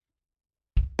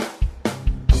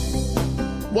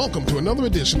Welcome to another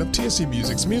edition of TSC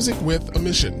Music's Music with a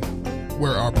Mission,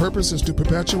 where our purpose is to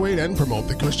perpetuate and promote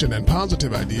the Christian and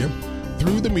positive idea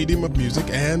through the medium of music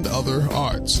and other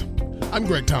arts. I'm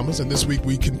Greg Thomas, and this week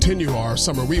we continue our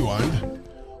Summer Rewind.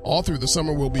 All through the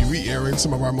summer, we'll be re-airing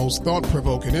some of our most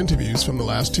thought-provoking interviews from the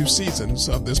last 2 seasons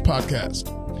of this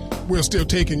podcast. We're still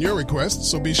taking your requests,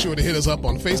 so be sure to hit us up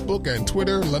on Facebook and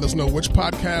Twitter. Let us know which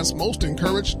podcast most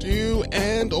encouraged you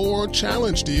and or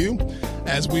challenged you,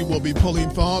 as we will be pulling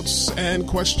thoughts and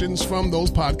questions from those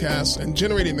podcasts and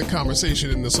generating the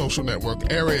conversation in the social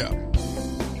network area.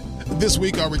 This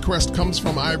week, our request comes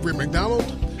from Ivory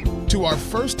McDonald to our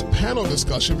first panel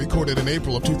discussion recorded in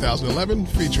April of 2011,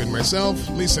 featuring myself,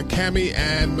 Lisa Cami,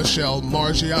 and Michelle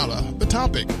Margiata. The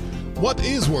topic: what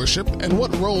is worship and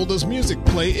what role does music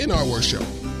play in our worship?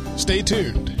 Stay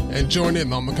tuned and join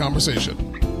in on the conversation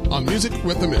on Music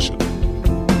with a Mission.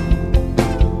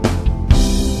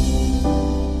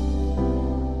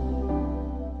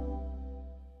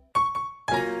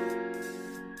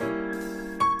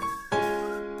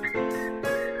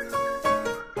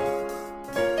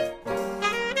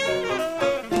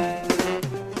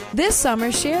 This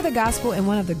summer, share the gospel in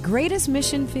one of the greatest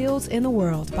mission fields in the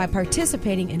world by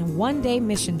participating in a one-day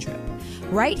mission trip.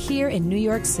 Right here in New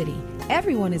York City,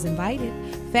 everyone is invited.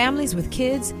 Families with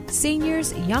kids,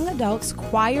 seniors, young adults,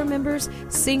 choir members,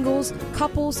 singles,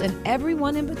 couples, and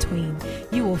everyone in between.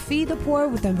 You will feed the poor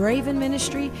with the Raven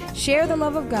Ministry, share the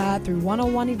love of God through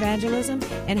 101 evangelism,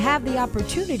 and have the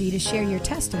opportunity to share your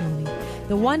testimony.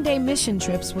 The one-day mission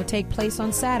trips will take place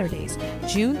on Saturdays,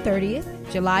 June 30th,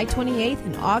 July 28th,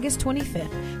 and August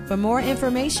 25th. For more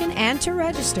information and to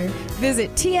register, visit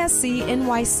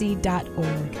tscnyc.org.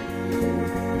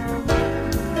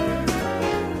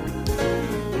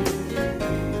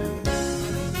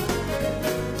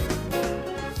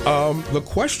 The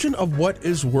question of what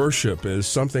is worship is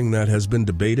something that has been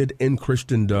debated in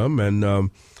Christendom.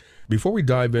 And before we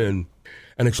dive in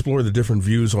and explore the different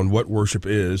views on what worship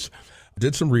is,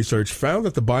 did some research, found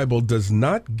that the Bible does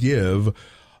not give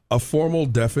a formal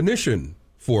definition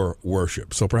for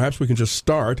worship. So perhaps we can just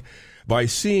start by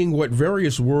seeing what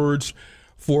various words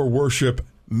for worship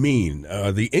mean.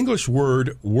 The English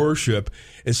word worship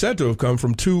is said to have come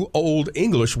from 2 Old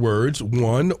English words.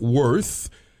 One, worth,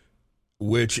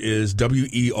 which is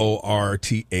W-E-O-R-T-H,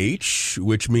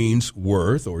 which means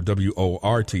worth, or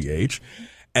W-O-R-T-H,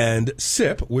 and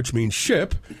sip, which means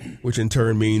ship, which in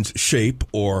turn means shape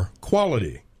or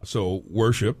quality. So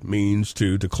worship means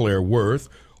to declare worth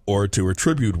or to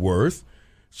attribute worth.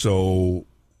 So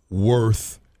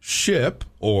worthship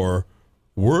or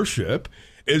worship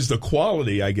is the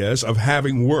quality, I guess, of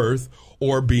having worth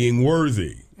or being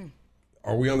worthy.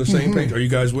 Are we on the same page? Are you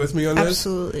guys with me on this?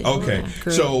 Absolutely. Okay.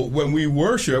 Yeah, so when we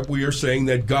worship, we are saying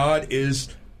that God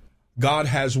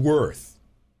has worth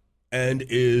and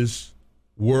is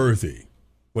worthy.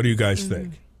 What do you guys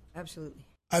think? Absolutely.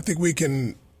 I think we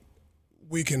can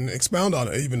expound on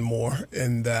it even more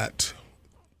in that,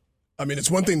 I mean,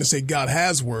 it's one thing to say God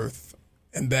has worth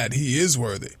and that he is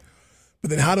worthy,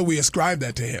 but then how do we ascribe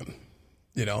that to him?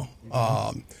 You know?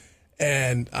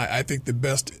 And I think the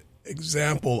best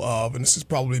example of, and this is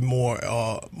probably more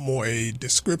a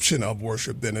description of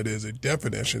worship than it is a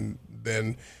definition,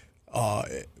 then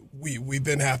we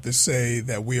then have to say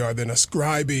that we are then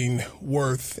ascribing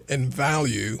worth and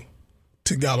value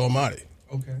to God Almighty.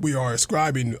 Okay. We are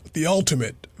ascribing the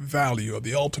ultimate value or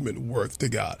the ultimate worth to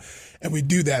God. And we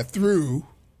do that through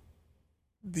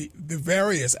the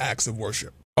various acts of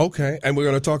worship. Okay, and we're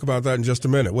going to talk about that in just a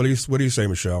minute. What do you say,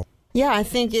 Michelle? Yeah, I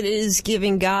think it is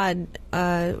giving God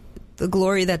the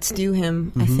glory that's due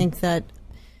him. I think that,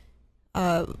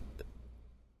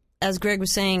 as Greg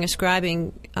was saying,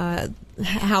 ascribing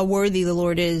how worthy the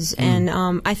Lord is. And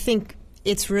I think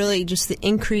it's really just the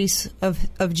increase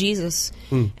of Jesus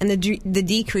and the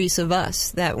decrease of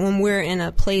us, that when we're in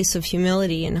a place of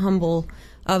humility and a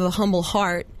humble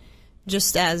heart,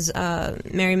 just as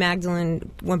Mary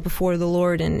Magdalene went before the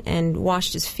Lord and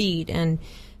washed his feet, and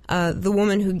the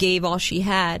woman who gave all she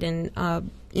had, and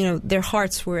their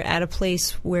hearts were at a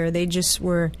place where they just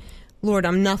were, Lord,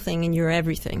 I'm nothing and you're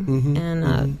everything.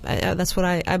 That's what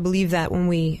I believe, that when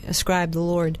we ascribe the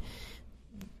Lord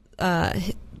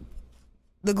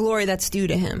the glory that's due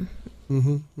to him.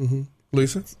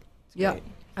 Lisa? Yeah,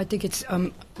 I think it's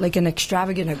like an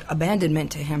extravagant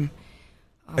abandonment to him.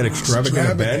 An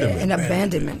extravagant abandonment? An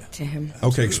abandonment to him.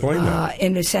 Okay, explain that.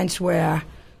 In the sense where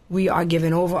we are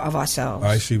given over of ourselves.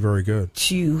 I see, very good.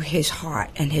 To his heart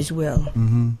and his will.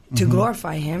 To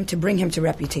glorify him, to bring him to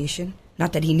reputation.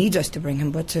 Not that he needs us to bring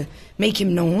him, but to make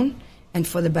him known and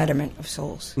for the betterment of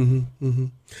souls.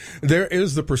 There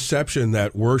is the perception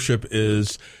that worship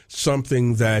is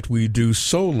something that we do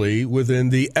solely within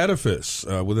the edifice,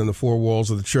 within the four walls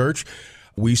of the church.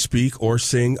 We speak or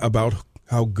sing about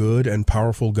how good and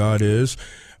powerful God is.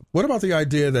 What about the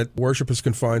idea that worship is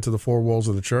confined to the four walls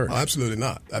of the church? Oh, absolutely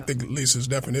not. I think Lisa's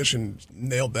definition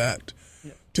nailed that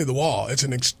to the wall. It's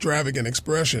an extravagant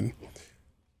expression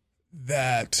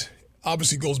that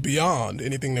obviously goes beyond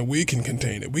anything that we can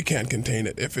contain it. We can't contain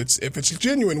it. If it's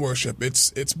genuine worship,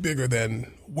 it's bigger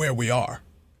than where we are.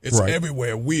 It's Right.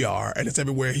 everywhere we are, and it's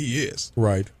everywhere He is.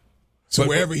 Right. So But-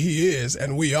 wherever He is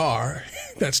and we are,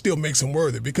 that still makes Him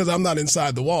worthy. Because I'm not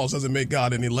inside the walls doesn't make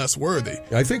God any less worthy.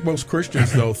 I think most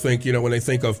Christians, though, think, when they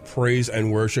think of praise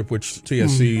and worship, which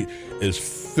TSC is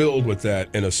filled with that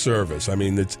in a service. I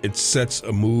mean, it sets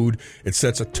a mood, it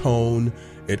sets a tone,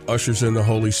 it ushers in the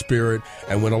Holy Spirit.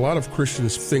 And when a lot of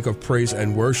Christians think of praise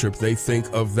and worship, they think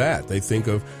of that. They think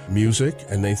of music,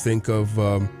 and they think of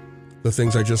the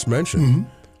things I just mentioned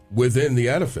within the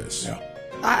edifice. Yeah.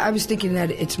 I was thinking that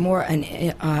it's more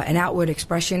an outward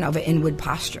expression of an inward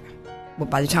posture. But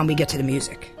by the time we get to the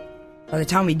music, by the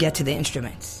time we get to the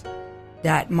instruments,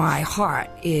 that my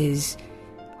heart is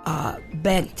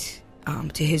bent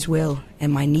to His will,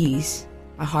 and my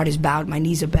heart is bowed, my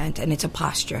knees are bent, and it's a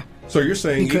posture. So you're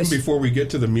saying Because- even before we get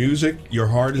to the music, your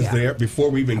heart is Yeah. there before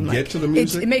we even get to the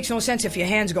music? It makes no sense if your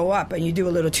hands go up and you do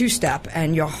a little two-step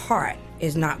and your heart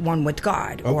is not one with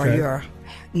God, or Okay. you're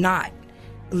not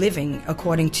living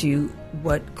according to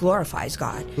what glorifies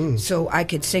God. So I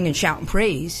could sing and shout and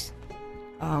praise,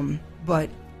 but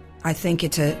I think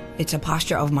it's a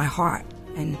posture of my heart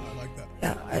and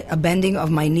a bending of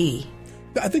my knee.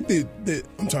 I think the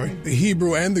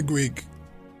Hebrew and the Greek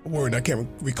word, I can't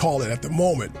recall it at the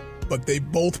moment, but they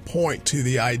both point to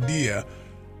the idea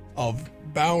of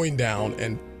bowing down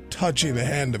and touching the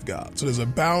hand of God. So there's a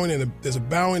bowing and there's a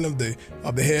bowing of the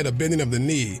head, a bending of the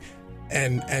knee,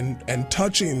 and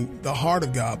touching the heart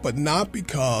of God, but not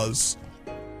because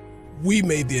we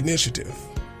made the initiative,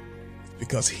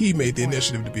 because He made the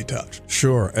initiative to be touched.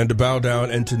 Sure. And to bow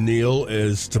down and to kneel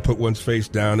is to put one's face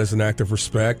down as an act of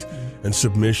respect and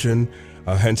submission,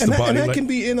 hence And the that, body. and that can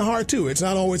be in the heart too. It's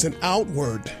not always an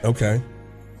outward, Okay.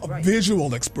 a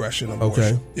visual expression of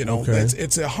Okay. worship. Okay.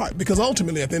 It's a heart, because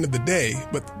ultimately at the end of the day,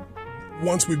 but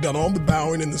once we've done all the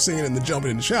bowing and the singing and the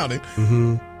jumping and the shouting,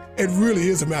 it really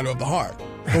is a matter of the heart.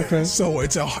 Okay. So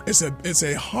it's a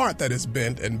heart that is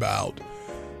bent and bowed,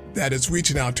 that is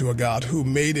reaching out to a God who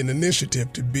made an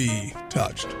initiative to be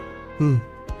touched.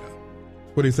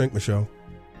 What do you think, Michelle?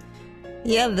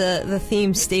 Yeah, the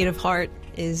theme "State of Heart"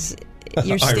 is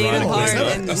your state of Ironically.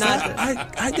 heart, and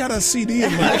not. I got a CD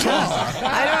in my car.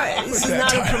 I don't. This is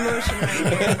not a promotion.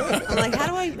 Right? I'm like, how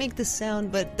do I make this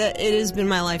sound? But it has been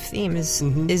my life theme is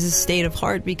a state of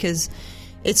heart, because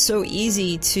it's so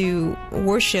easy to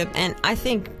worship, and I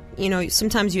think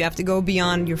sometimes you have to go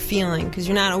beyond your feeling, because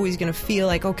you're not always going to feel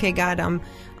like, okay, God, I'm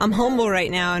humble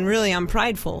right now, and really I'm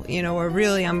prideful, or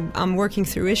really I'm working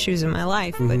through issues in my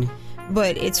life,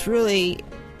 but it's really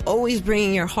always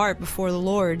bringing your heart before the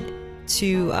Lord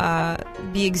to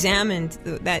be examined,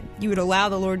 that you would allow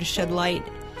the Lord to shed light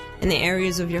in the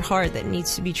areas of your heart that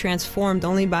needs to be transformed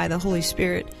only by the Holy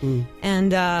Spirit.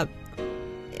 And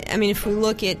if we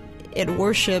look at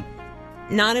worship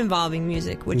not involving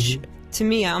music, which to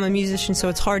me, I'm a musician, so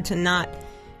it's hard to not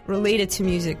relate it to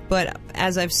music, but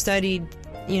as I've studied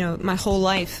my whole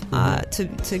life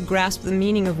to grasp the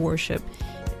meaning of worship,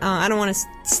 I don't want to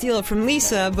steal it from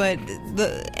Lisa, but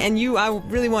I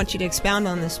really want you to expound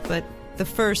on this, but the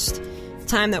first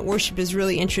time that worship is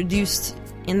really introduced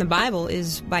in the Bible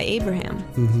is by Abraham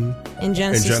in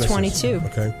Genesis 22.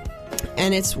 Okay.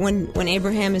 And it's when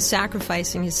Abraham is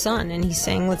sacrificing his son, and he's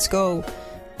saying, let's go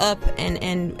up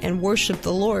and worship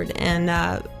the Lord. And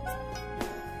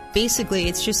basically,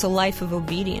 it's just a life of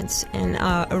obedience and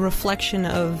a reflection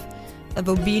of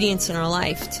obedience in our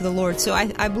life to the Lord. So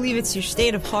I believe it's your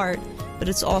state of heart, but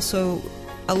it's also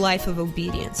a life of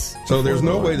obedience. So there's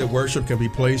before no the way Lord. that worship can be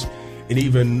placed in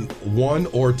even one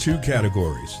or two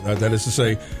categories. That is to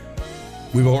say,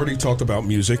 we've already talked about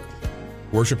music.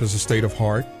 Worship is a state of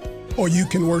heart. Or you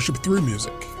can worship through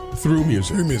music. Through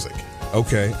music. Through music.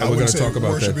 Okay, and I we're going wouldn't to say talk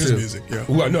about worship that is too. music, yeah.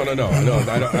 Well, no, I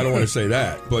don't want to say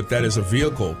that, but that is a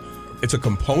vehicle. It's a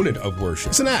component of worship.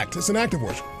 It's an act. It's an act of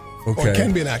worship. Okay. Or it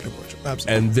can be an act of worship.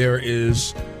 Absolutely. And there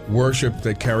is worship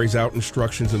that carries out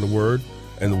instructions in the Word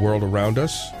and the world around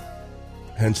us,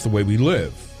 hence the way we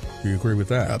live. Do you agree with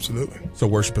that? Absolutely. So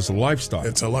worship is a lifestyle.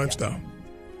 It's a lifestyle.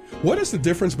 What is the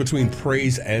difference between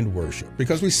praise and worship?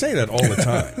 Because we say that all the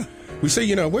time. We say,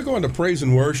 we're going to praise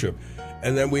and worship,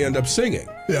 and then we end up singing.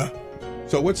 Yeah.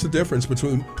 So what's the difference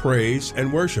between praise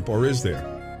and worship, or is there?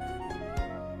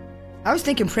 I was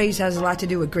thinking praise has a lot to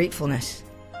do with gratefulness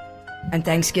and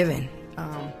thanksgiving.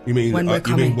 You mean when we're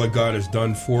coming, what God has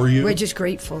done for you? We're just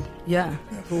grateful,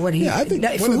 for what I think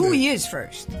for who He is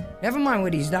first. Never mind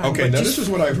what He's done. Okay, now this is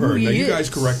what I've heard. Now you guys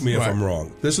correct me if Right. I'm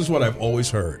wrong. This is what I've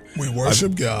always heard. We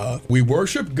worship God. We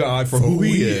worship God for who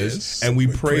He is, and we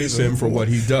praise Him for what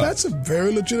He does. That's a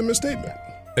very legitimate statement.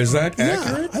 Is that Yeah,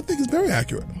 accurate? I think it's very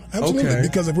accurate. Absolutely. Okay.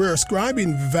 Because if we're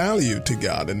ascribing value to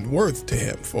God and worth to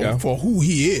Him for who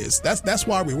He is, that's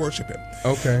why we worship Him.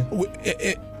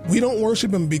 Okay. We don't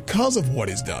worship Him because of what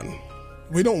He's done.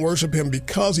 We don't worship Him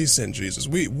because He sent Jesus.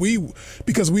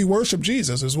 Because we worship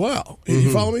Jesus as well. You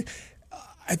follow me?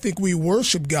 I think we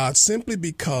worship God simply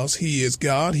because He is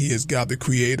God. He is God the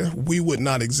Creator. We would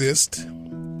not exist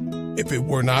if it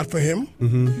were not for Him.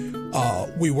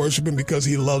 We worship Him because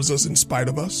He loves us in spite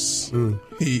of us.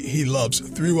 He loves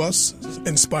through us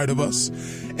in spite of us.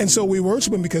 And so we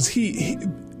worship Him because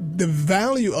the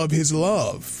value of His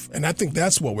love, and I think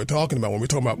that's what we're talking about when we're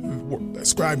talking about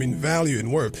ascribing value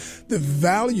and worth. The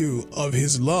value of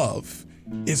His love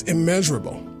is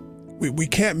immeasurable. We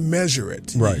can't measure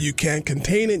it. Right. You can't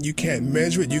contain it. You can't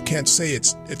measure it. You can't say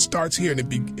it starts here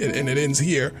and it ends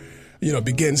here.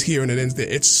 Begins here and it ends there.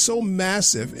 It's so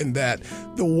massive in that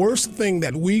the worst thing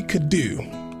that we could do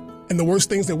and the worst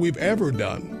things that we've ever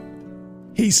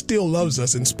done, He still loves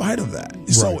us in spite of that. Right.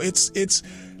 So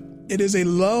it is a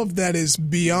love that is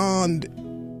beyond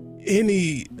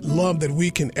any love that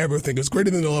we can ever think. It's greater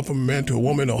than the love from a man to a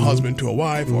woman, or husband to a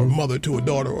wife, or a mother to a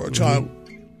daughter, or a child.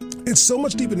 It's so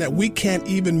much deeper than that we can't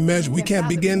even measure. We can't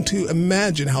begin to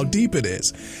imagine how deep it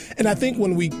is. And I think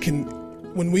when we can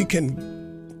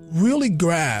really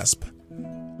grasp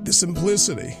the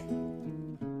simplicity,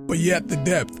 but yet the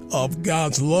depth of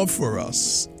God's love for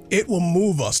us, it will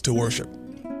move us to worship.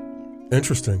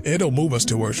 Interesting. It'll move us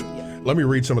to worship. Let me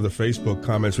read some of the Facebook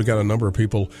comments. We got a number of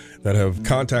people that have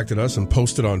contacted us and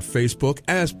posted on Facebook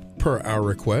as per our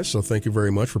request, so thank you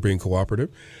very much for being cooperative.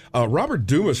 Robert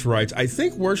Dumas writes, I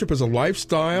think worship is a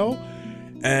lifestyle,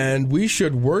 and we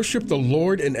should worship the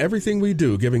Lord in everything we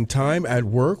do, giving time at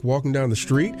work, walking down the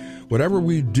street. Whatever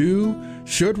we do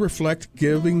should reflect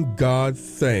giving God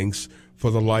thanks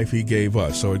for the life He gave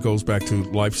us. So it goes back to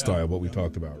lifestyle, what we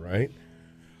talked about, right?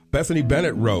 Bethany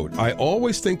Bennett wrote, I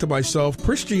always think to myself,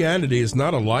 Christianity is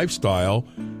not a lifestyle,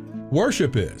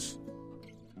 worship is.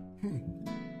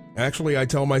 Actually, I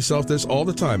tell myself this all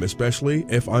the time, especially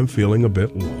if I'm feeling a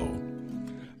bit low.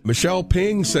 Michelle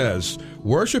Ping says,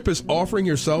 worship is offering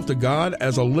yourself to God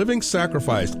as a living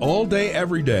sacrifice all day,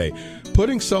 every day,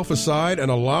 putting self aside and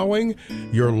allowing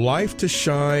your life to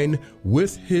shine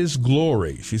with His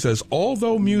glory. She says,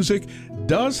 although music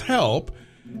does help,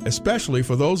 especially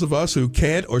for those of us who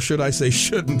can't, or should I say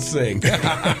shouldn't sing. That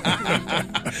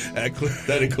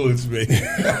includes me.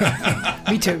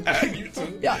 Me too. You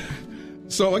too. Yeah.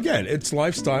 So again, it's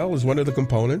lifestyle is one of the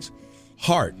components.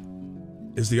 Heart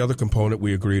is the other component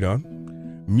we agreed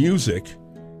on. Music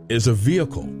is a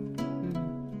vehicle.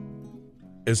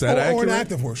 Is that accurate? Or an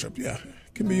act of worship, yeah.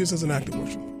 It can be used as an act of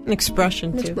worship. An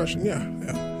expression, An too. expression,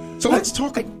 yeah. So let's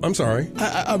talk. I'm sorry.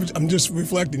 I'm just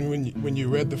reflecting when you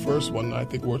read the first one. I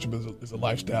think worship is a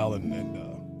lifestyle, and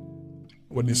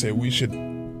what did you say? We should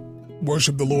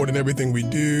worship the Lord in everything we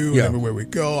do, and everywhere we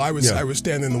go. I was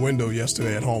standing in the window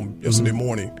yesterday at home yesterday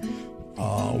morning.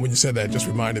 When you said that, it just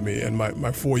reminded me. And my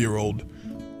 4-year-old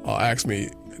asked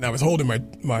me, and I was holding my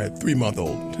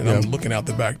 3-month-old, and I'm looking out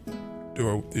the back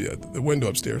door, the window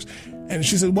upstairs, and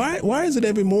she said, "Why is it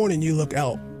every morning you look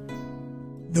out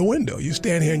the window? You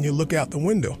stand here and you look out the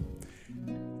window."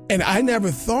 And I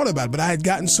never thought about it, but I had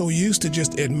gotten so used to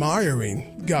just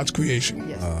admiring God's creation.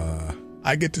 Yes.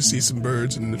 I get to see some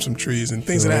birds and some trees and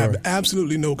things that I have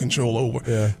absolutely no control over,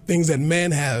 things that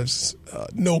man has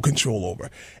no control over.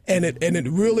 And it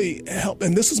really helped.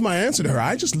 And this is my answer to her.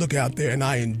 I just look out there and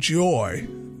I enjoy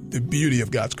the beauty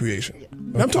of God's creation.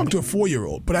 And I'm talking to a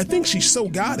 4-year-old, but I think she so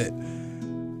got it.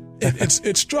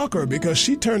 It struck her because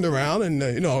she turned around and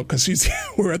because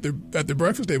we're at the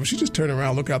breakfast table. She just turned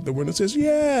around, looked out the window, and says,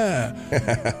 "Yeah."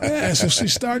 So she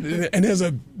started, and there's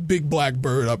a big black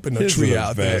bird up in the tree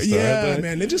out there. Yeah,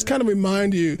 man. It just kind of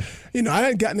remind you. I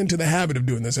had gotten into the habit of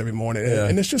doing this every morning,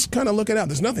 and it's just kind of looking out.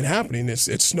 There's nothing happening.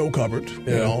 It's snow covered,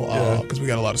 because we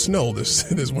got a lot of snow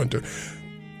this winter.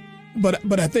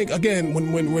 But I think, again,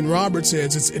 when Robert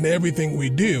says it's in everything we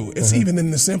do, it's even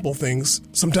in the simple things.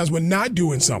 Sometimes we're not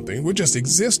doing something. We're just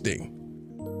existing.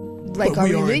 Like our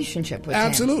relationship with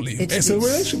absolutely. Him. It's a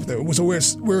relationship with Him. So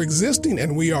we're existing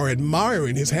and we are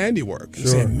admiring His handiwork.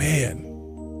 Saying, man,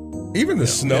 Even the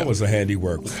snow is a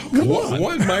handiwork.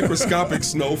 One microscopic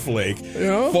snowflake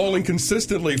falling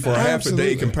consistently for half a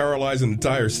day can paralyze an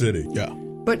entire city. Yeah.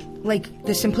 But like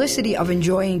the simplicity of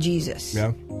enjoying Jesus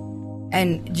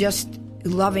and just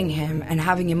loving him and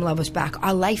having him love us back,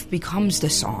 our life becomes the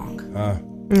song.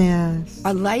 Yes.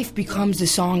 Our life becomes the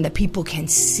song that people can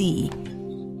see.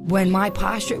 When my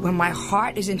posture, when my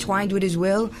heart is entwined with his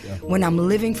will, when I'm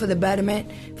living for the betterment,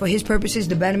 for his purposes,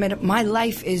 the betterment, my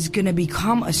life is going to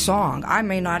become a song. I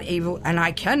may not able, and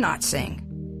I cannot sing.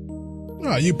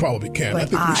 No, you probably can. But I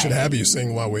think we should have you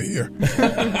sing while we're here.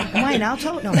 Am I an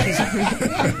alto? No, 'cause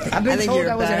I've been told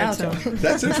I was an alto.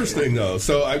 That's interesting, though.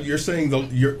 So you're saying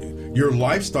your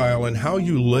lifestyle and how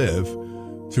you live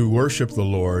to worship the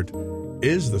Lord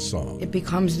is the song. It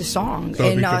becomes the song. So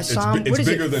In Psalm, it's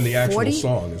bigger than the actual 40?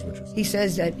 song, is what you're saying. He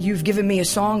says that you've given me a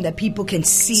song that people can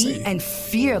see and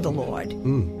fear the Lord.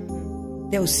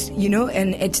 Those,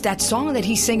 and it's that song that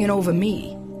he's singing over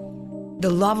me. The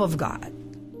love of God,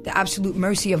 the absolute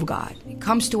mercy of God. It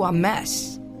comes to our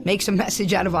mess, makes a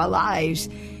message out of our lives,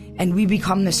 and we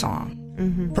become the song.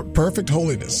 Perfect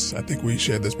holiness. I think we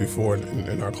shared this before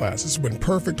in our classes. When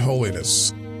perfect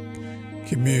holiness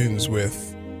communes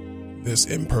with this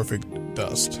imperfect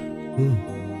dust,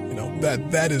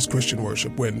 that is Christian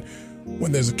worship. When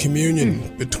there's a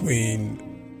communion between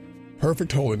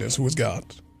perfect holiness, who is God,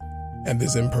 and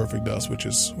this imperfect dust, which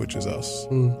is us.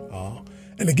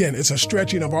 And again, it's a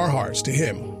stretching of our hearts to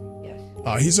him.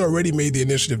 He's already made the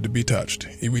initiative to be touched.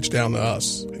 He reached down to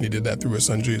us, and he did that through his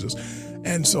son Jesus.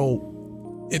 And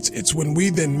so it's when we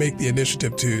then make the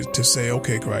initiative to say,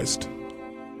 okay, Christ,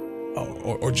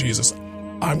 or Jesus,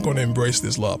 I'm going to embrace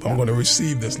this love. I'm going to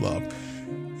receive this love.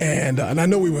 And I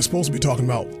know we were supposed to be talking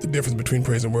about the difference between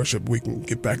praise and worship. We can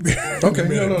get back there. Okay,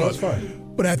 no, that's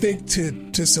fine. But I think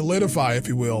to solidify, if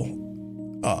you will,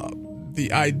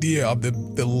 the idea of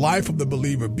the life of the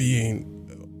believer being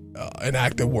an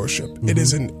act of worship. It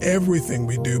is in everything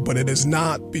we do, but it is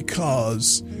not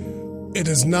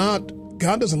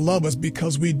God doesn't love us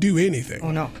because we do anything. Oh,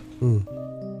 no.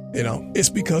 It's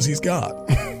because he's God.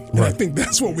 And I think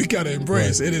that's what we got to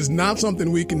embrace. It is not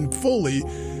something we can fully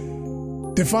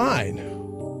define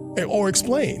or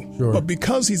explain. Sure. But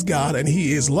because he's God and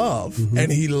he is love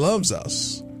and he loves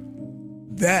us,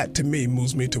 that to me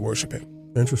moves me to worship him.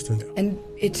 Interesting. And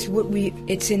it's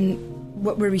in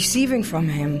what we're receiving from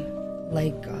him.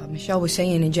 Like Michelle was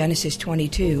saying in Genesis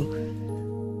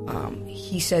 22,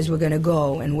 he says we're going to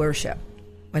go and worship.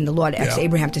 When the Lord asked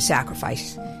Abraham to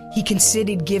sacrifice, he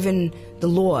considered giving the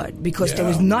Lord because there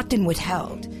was nothing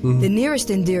withheld. The nearest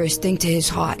and dearest thing to his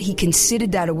heart, he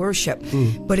considered that a worship.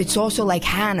 But it's also like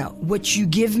Hannah, what you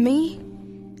give me,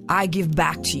 I give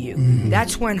back to you.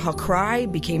 That's when her cry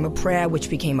became a prayer, which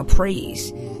became a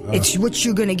praise. It's what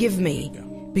you're going to give me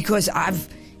because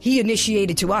he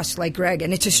initiated to us, like Greg,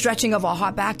 and it's a stretching of our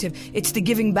heart back to him. It's the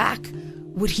giving back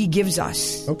what he gives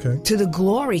us to the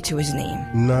glory to his name.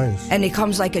 Nice. And it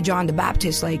comes like a John the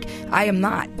Baptist, like, I am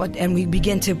not, and we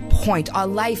begin to point. Our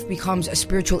life becomes a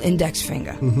spiritual index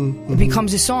finger. It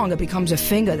becomes a song. It becomes a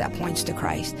finger that points to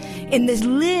Christ. In this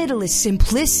littlest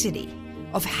simplicity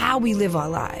of how we live our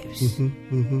lives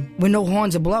when no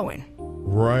horns are blowing.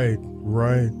 Right.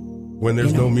 When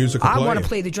there's no music playing. I want to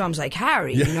play the drums like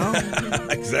Harry,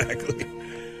 Exactly.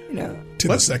 To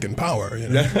the second power,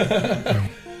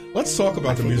 Let's talk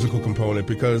about the musical component,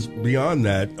 because beyond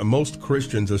that, most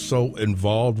Christians are so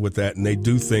involved with that, and they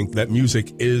do think that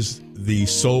music is the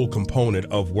sole component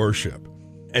of worship.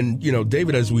 And,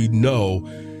 David, as we know,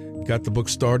 got the book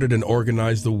started and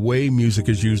organized the way music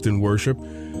is used in worship.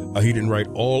 He didn't write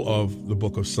all of the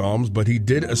book of Psalms, but he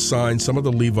did assign some of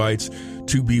the Levites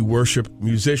to be worship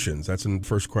musicians. That's in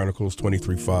 1 Chronicles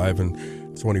 23:5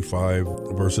 and 25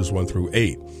 verses 1 through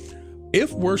 8.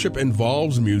 If worship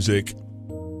involves music,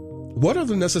 what are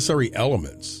the necessary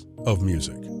elements of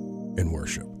music in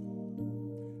worship?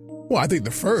 Well, I think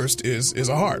the first is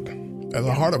a heart, as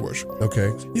a heart of worship.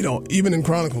 Okay. Even in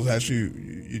Chronicles, as you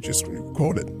just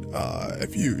quoted,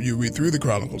 if you read through the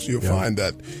Chronicles, you'll find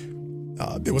that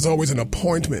there was always an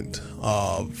appointment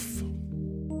of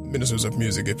ministers of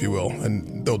music, if you will.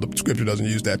 And though the scripture doesn't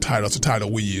use that title, it's a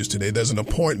title we use today. There's an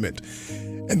appointment.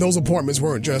 And those appointments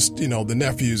weren't just, the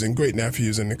nephews and great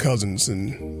nephews and the cousins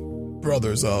and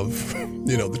brothers of,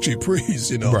 the chief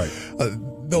priests, Right.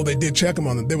 Though they did check them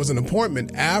on it, there was an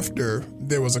appointment after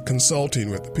there was a consulting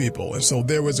with the people. And so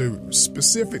there was a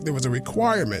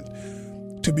requirement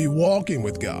to be walking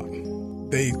with God.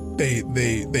 They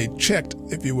checked,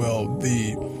 if you will,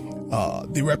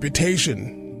 the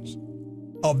reputation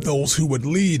of those who would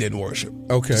lead in worship.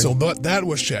 Okay. So that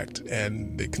was checked,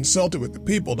 and they consulted with the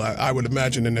people. I would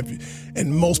imagine,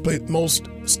 and most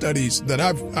studies that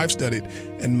I've studied,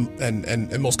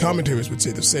 and most commentators would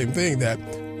say the same thing, that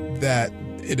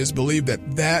it is believed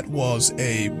that was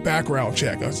a background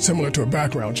check, similar to a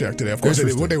background check today. Of course,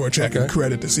 they were checking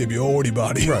credit to see if you owe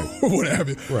anybody, right, or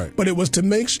whatever. Right. But it was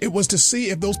to see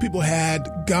if those people had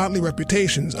godly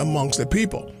reputations amongst the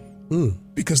people,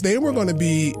 because they were going to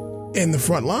be in the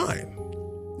front line,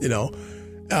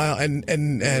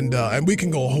 and we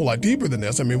can go a whole lot deeper than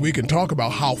this. I mean, we can talk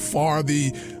about how far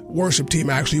the worship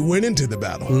team actually went into the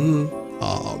battle,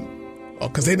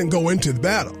 because they didn't go into the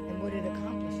battle.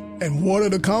 And what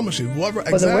it accomplishes.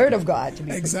 For the word of God. To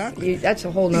be exactly. That's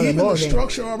a whole nother Even ballgame. the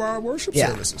structure of our worship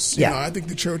services. I think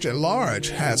the church at large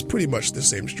has pretty much the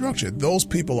same structure. Those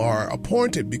people are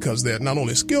appointed because they're not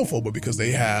only skillful, but because they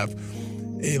have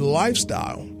a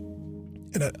lifestyle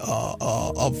and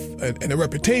a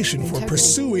reputation for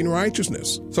pursuing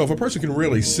righteousness. So if a person can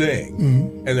really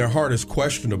sing and their heart is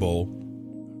questionable,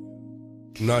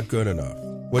 not good enough.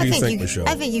 What do you think, Michelle?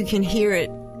 I think you can hear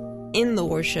it in the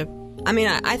worship. I mean,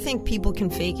 I think people can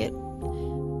fake it.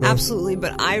 Absolutely.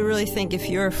 But I really think if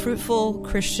you're a fruitful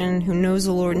Christian who knows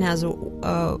the Lord and has a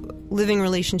living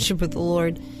relationship with the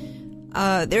Lord,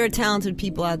 there are talented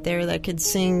people out there that could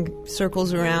sing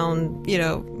circles around,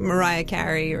 Mariah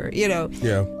Carey or,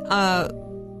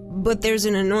 but there's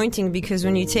an anointing, because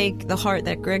when you take the heart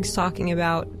that Greg's talking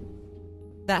about,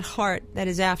 that heart that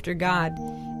is after God,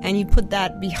 and you put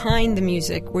that behind the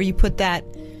music, where you put that,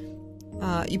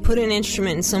 you put an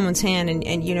instrument in someone's hand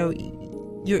and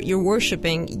you're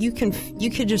worshiping, you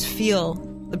could just feel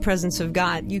the presence of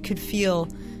God. You could feel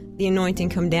the anointing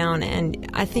come down, and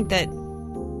I think that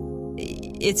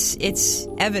it's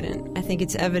evident. I think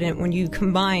it's evident when you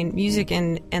combine music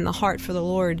and the heart for the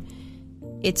Lord.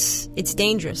 It's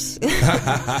dangerous.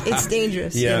 It's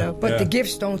dangerous. But the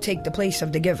gifts don't take the place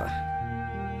of the giver.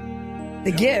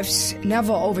 The gifts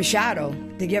never overshadow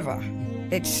the giver.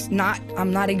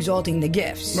 I'm not exalting the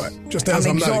gifts. Right. Just as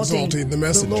I'm not exalting the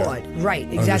messenger. The Lord.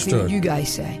 Right. Exactly what you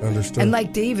guys say. Understood. And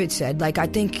like David said, I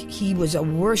think he was a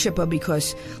worshiper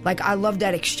because, I love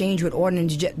that exchange with Ornan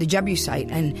the Jebusite,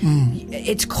 and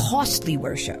it's costly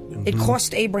worship. It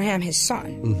cost Abraham his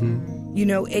son.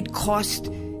 It cost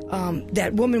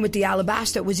that woman with the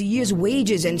alabaster. It was a year's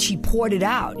wages, and she poured it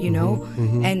out,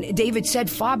 And David said,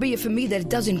 far be it from me that it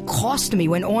doesn't cost me.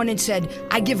 When Ornan said,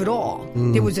 I give it all.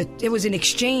 It was an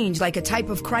exchange, like a type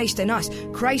of Christ in us.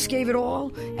 Christ gave it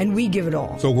all, and we give it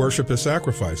all. So worship is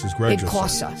sacrifice, as Greg just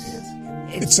costs said. us.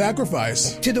 It's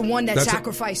sacrifice. To the one that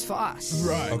sacrificed for us.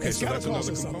 Right. Okay, so that's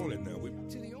another component now.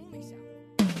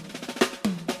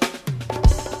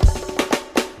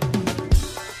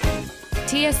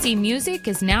 TSC Music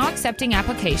is now accepting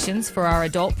applications for our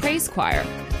adult praise choir.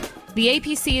 The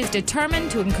APC is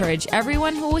determined to encourage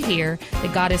everyone who will hear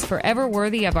that God is forever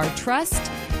worthy of our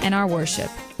trust and our worship,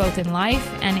 both in life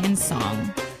and in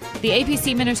song. The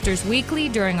APC ministers weekly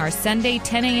during our Sunday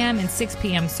 10 a.m. and 6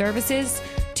 p.m. services,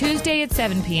 Tuesday at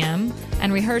 7 p.m.,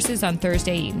 and rehearses on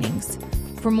Thursday evenings.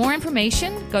 For more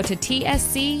information, go to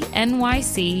tscnyc.org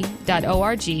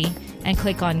and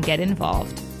click on Get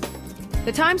Involved.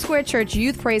 The Times Square Church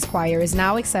Youth Praise Choir is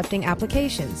now accepting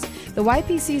applications. The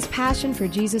YPC's passion for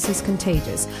Jesus is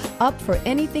contagious. Up for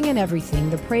anything and everything,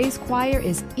 the Praise Choir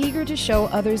is eager to show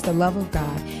others the love of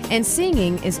God, and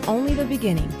singing is only the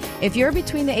beginning. If you're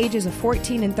between the ages of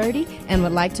 14 and 30 and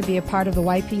would like to be a part of the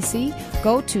YPC,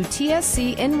 go to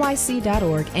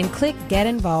tscnyc.org and click Get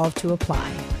Involved to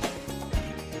apply.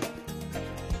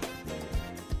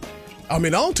 I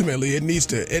mean, ultimately, it needs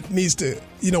to,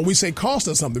 we say cost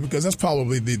us something because that's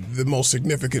probably the most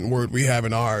significant word we have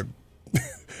in our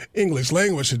English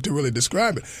language to really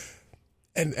describe it.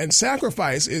 And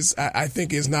sacrifice I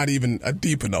think is not even a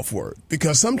deep enough word,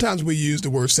 because sometimes we use the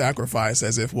word sacrifice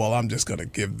as if, well, I'm just going to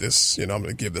give this, I'm going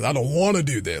to give this. I don't want to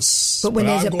do this. But when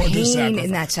there's a pain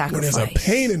in that sacrifice. When there's a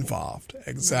pain involved.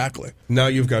 Exactly. Now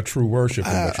you've got true worship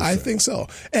in what you're I saying. think so.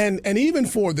 And even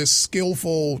for this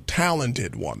skillful,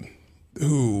 talented one,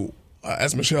 who,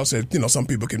 as Michelle said, some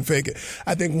people can fake it.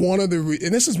 I think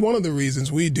and this is one of the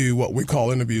reasons we do what we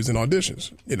call interviews and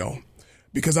auditions,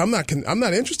 because I'm not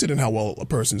interested in how well a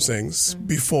person sings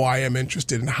before I am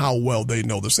interested in how well they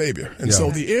know the Savior. And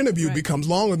so the interview becomes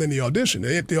longer than the audition.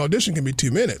 The audition can be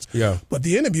 2 minutes, but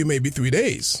the interview may be 3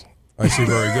 days. I see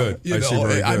very good.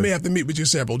 I may have to meet with you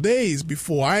several days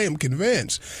before I am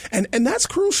convinced. And that's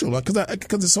crucial because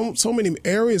there's so many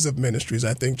areas of ministries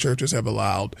I think churches have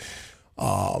allowed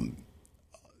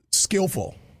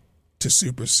skillful to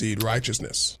supersede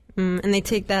righteousness. And they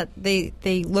take that, they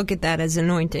look at that as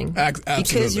anointing. Absolutely.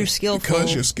 Because you're skillful.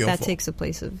 That takes the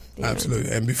place of the absolutely.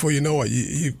 anointing. And before you know it,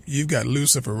 you've got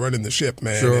Lucifer running the ship,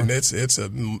 man. Sure. And it's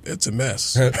a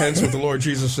mess. Hence what the Lord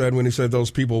Jesus said when he said,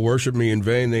 those people worship me in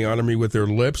vain. They honor me with their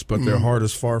lips, but their heart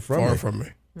is far from me. Far from me.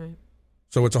 Right.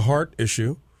 So it's a heart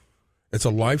issue. It's a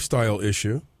lifestyle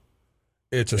issue.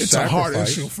 It's a It's sacrifice. a heart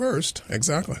issue first.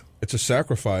 Exactly. It's a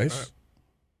sacrifice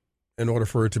in order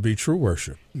for it to be true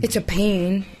worship. It's a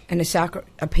pain and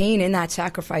a pain in that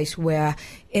sacrifice, where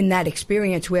in that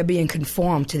experience we're being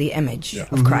conformed to the image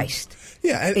of Christ.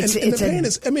 Yeah, and the pain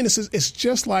is. I mean, it's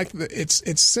just like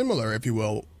it's similar, if you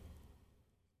will.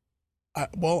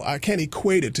 I can't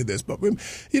equate it to this, but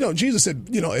Jesus said,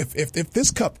 if this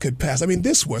cup could pass. I mean,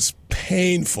 this was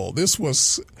painful. This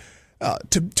was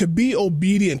to be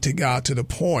obedient to God to the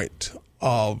point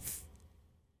of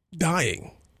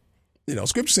dying.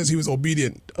 Scripture says he was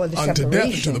obedient unto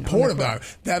death, to the point of dying.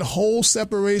 That whole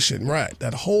separation, right?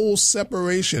 That whole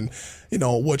separation,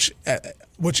 which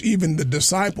even the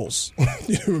disciples,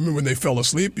 remember when they fell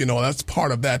asleep, that's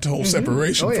part of that whole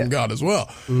separation from God as well.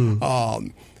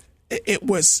 It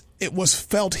was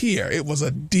felt here. It was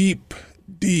a deep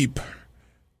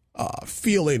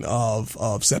feeling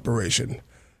of separation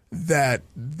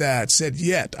that said,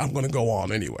 yet I'm going to go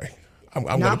on anyway.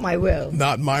 My will.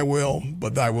 Not my will,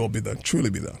 but thy will be done. Truly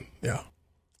be done. Yeah.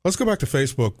 Let's go back to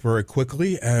Facebook very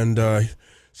quickly and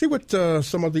see what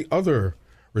some of the other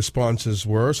responses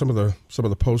were. Some of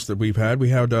the posts that we've had. We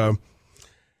had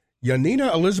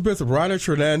Yanina Elizabeth Radich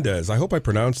Hernandez. I hope I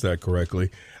pronounced that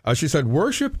correctly. She said,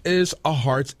 worship is a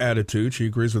heart's attitude. She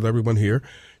agrees with everyone here.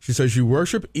 She says, you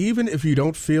worship even if you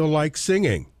don't feel like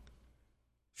singing.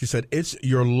 She said, it's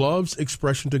your love's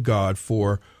expression to God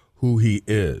for who he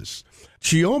is.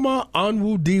 Chioma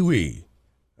Anwudiwi,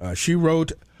 she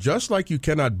wrote, just like you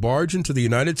cannot barge into the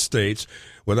United States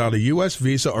without a U.S.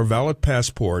 visa or valid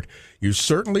passport, you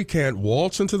certainly can't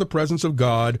waltz into the presence of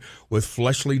God with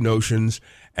fleshly notions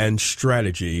and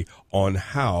strategy on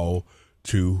how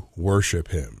to worship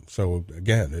him. So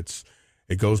again,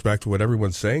 it goes back to what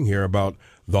everyone's saying here about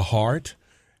the heart,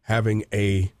 having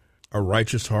a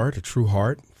righteous heart, a true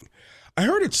heart. I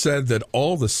heard it said that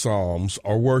all the Psalms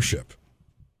are worship.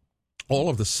 All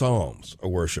of the Psalms are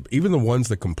worship, even the ones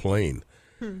that complain.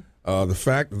 The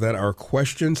fact that our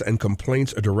questions and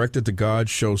complaints are directed to God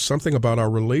shows something about our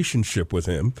relationship with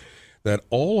him, that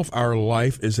all of our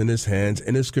life is in his hands,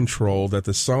 in his control, that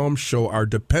the Psalms show our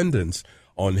dependence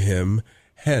on him,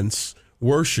 hence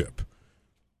worship.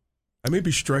 I may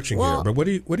be stretching here, but what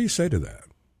do you say to that?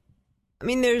 I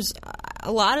mean, there's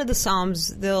a lot of the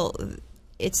Psalms,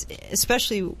 it's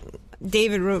especially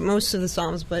David wrote most of the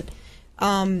Psalms, but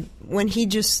when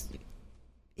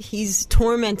he's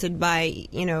tormented by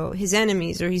his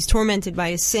enemies, or he's tormented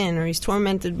by his sin, or he's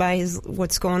tormented by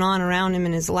what's going on around him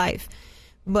in his life,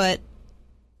 but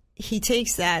he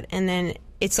takes that, and then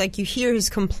it's like you hear his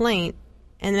complaint,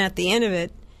 and then at the end of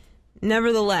it,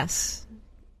 nevertheless,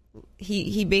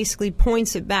 he basically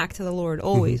points it back to the Lord.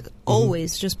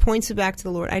 Always just points it back to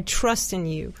the Lord. I trust in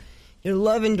you. Your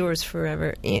love endures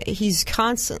forever. He's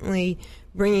constantly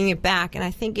bringing it back, and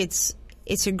I think it's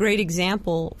a great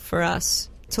example for us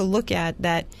to look at,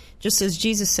 that just as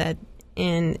Jesus said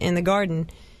in the garden,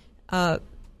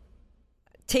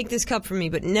 take this cup from me,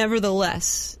 but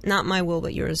nevertheless, not my will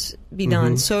but yours be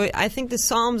done. So I think the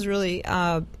Psalms really,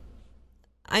 I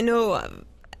know,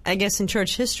 I guess in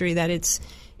church history that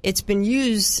it's been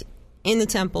used in the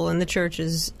temple, in the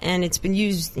churches, and it's been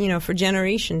used, for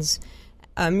generations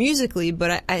musically,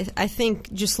 but I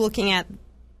think just looking at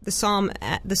the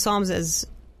Psalms as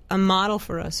a model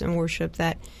for us in worship,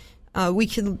 that we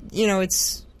could,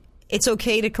 it's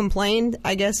okay to complain,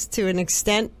 I guess, to an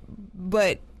extent,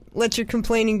 but let your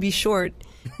complaining be short,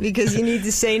 because you need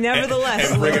to say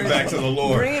nevertheless, and bring Lord, it back to the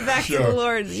Lord. Bring it back to the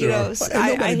Lord.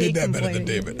 Nobody did that better than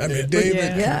David. I mean,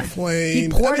 David complained. He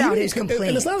poured out his complaint.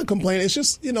 And it's not a complaint. It's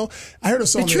just, I heard a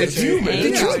song. It's human.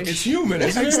 It's human.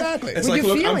 Exactly. It's like,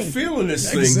 look, I'm feeling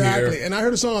this thing exactly. here. And I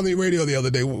heard a song on the radio the other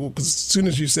day, because as soon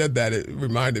as you said that, it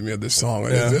reminded me of this song.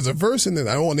 And there's a verse in there.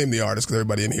 I won't name the artist because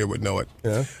everybody in here would know it.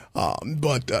 Yeah.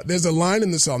 But there's a line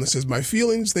in the song that says, "My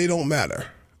feelings, they don't matter.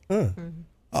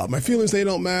 My feelings, they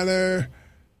don't matter.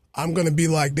 I'm going to be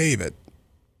like David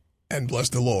and bless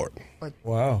the Lord."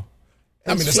 Wow.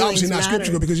 I mean, it's obviously not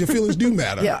scriptural, because your feelings do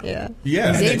matter. Yeah.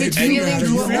 David's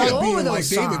feelings were all over being like those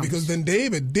David, Psalms. because then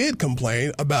David did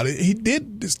complain about it. He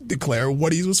did declare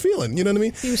what he was feeling. You know what I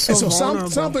mean? He was so vulnerable.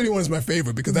 Psalm 31 is my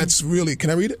favorite, because that's really. Can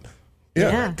I read it?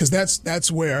 Yeah. Because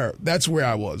that's where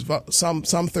I was. Psalm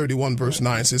 31 verse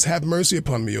 9 says, "Have mercy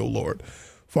upon me, O Lord,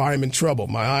 For I am in trouble,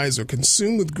 my eyes are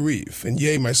consumed with grief, and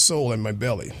yea, my soul and my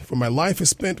belly. For my life is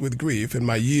spent with grief, and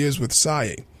my years with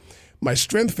sighing. My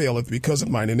strength faileth because of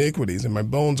mine iniquities, and my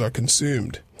bones are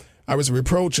consumed. I was a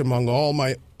reproach among all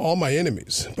my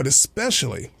enemies, but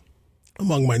especially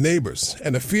among my neighbors,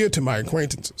 and a fear to my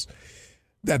acquaintances,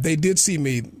 that they did see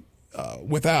me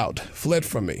without, fled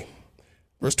from me.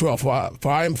 Verse 12, for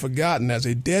I am forgotten as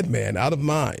a dead man out of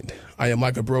mind. I am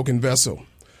like a broken vessel.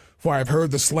 For I have heard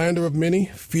the slander of many,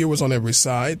 fear was on every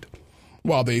side.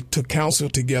 While they took counsel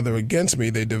together against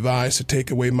me, they devised to take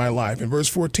away my life. In verse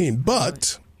 14,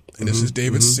 but, and this is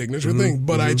David's signature thing,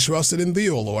 but I trusted in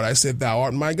thee, O Lord. I said, thou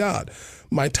art my God.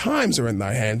 My times are in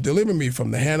thy hand. Deliver me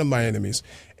from the hand of my enemies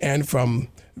and from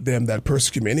them that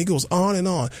persecute me. And he goes on and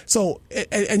on. So,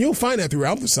 and you'll find that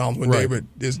throughout the Psalms when David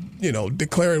is,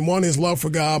 declaring his love for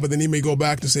God, but then he may go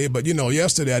back to say, but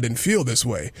yesterday I didn't feel this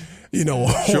way.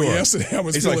 Or yesterday I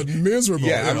was feeling miserable.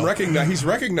 Yeah, he's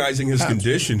recognizing his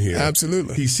condition here.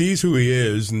 Absolutely. He sees who he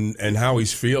is and how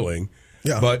he's feeling.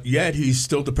 Yeah. But yet he's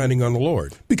still depending on the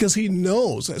Lord. Because he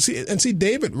knows. See,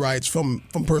 David writes from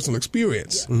personal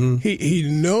experience. Yeah. Mm-hmm. He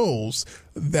knows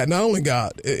that not only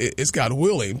God is God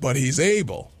willing, but he's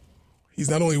able. He's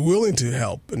not only willing to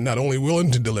help and not only willing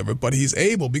to deliver, but he's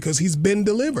able because he's been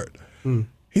delivered. Mm.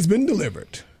 He's been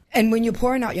delivered. And when you're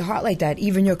pouring out your heart like that,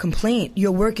 even your complaint,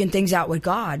 you're working things out with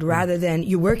God rather than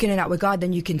you're working it out with God,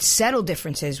 then you can settle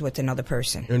differences with another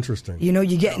person. Interesting.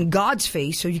 You get in God's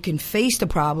face so you can face the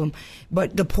problem,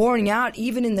 but the pouring out,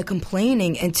 even in the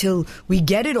complaining, until we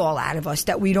get it all out of us,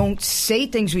 that we don't say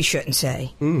things we shouldn't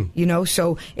say.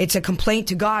 So it's a complaint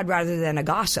to God rather than a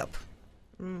gossip.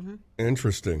 Mm-hmm.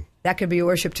 Interesting. That could be a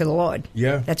worship to the Lord.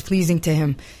 Yeah. That's pleasing to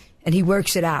him. And he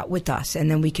works it out with us,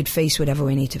 and then we could face whatever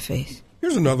we need to face.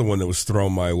 Here's another one that was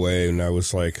thrown my way, and I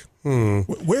was like,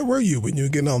 Where were you when you were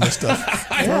getting all this stuff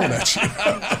thrown at you?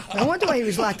 I wonder why he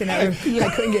was locked in that room. I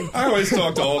couldn't get. I always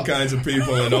talk to all kinds of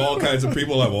people, and all kinds of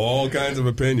people have all kinds of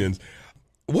opinions.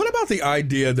 What about the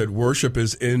idea that worship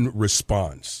is in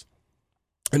response?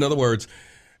 In other words,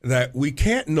 that we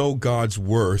can't know God's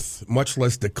worth, much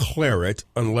less declare it,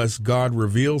 unless God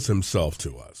reveals himself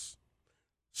to us.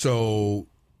 So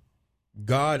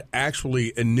God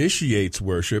actually initiates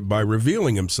worship by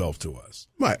revealing himself to us.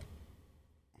 Right.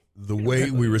 The way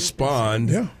we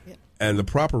respond and the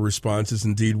proper response is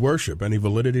indeed worship. Any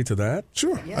validity to that?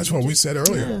 Sure. That's what we said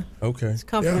earlier. Yeah. Okay. It's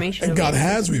confirmation. And God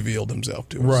has revealed himself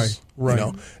to us.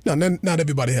 Right. Now, not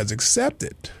everybody has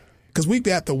accepted, because we've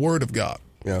got the word of God.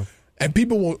 Yeah. And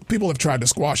people have tried to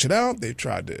squash it out. They've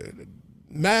tried to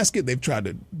mask it. They've tried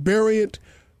to bury it.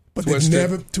 But they've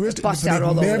never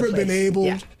been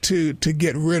able to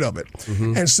get rid of it.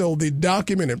 Mm-hmm. And so the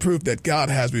documented proof that God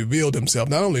has revealed himself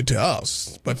not only to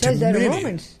us, but to many.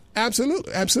 Romans.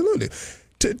 Absolutely.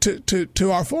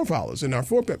 To our forefathers and our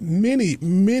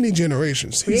many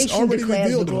generations. Creation he's already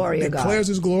revealed the glory of God. Declares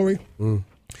his glory. Mm.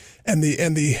 And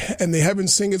the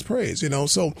heavens sing his praise,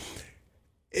 So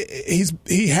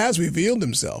he has revealed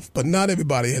himself, but not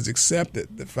everybody has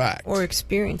accepted the fact. Or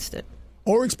experienced it.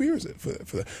 Or experience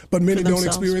it, but many don't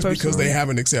experience because they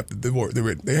haven't accepted the word.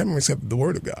 They haven't accepted the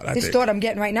word of God. This thought I'm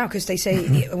getting right now, because they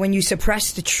say when you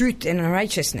suppress the truth in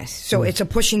unrighteousness, so it's a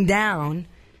pushing down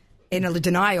in a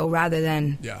denial rather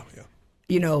than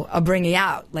a bringing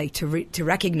out, like to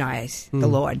recognize the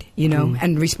Lord,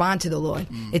 and respond to the Lord.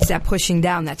 It's that pushing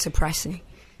down, that suppressing,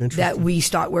 that we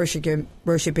start worshiping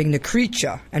the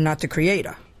creature and not the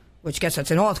Creator, which gets us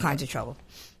in all kinds of trouble.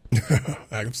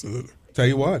 Absolutely. Tell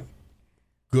you what.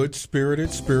 Good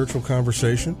spirited spiritual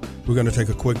conversation. We're going to take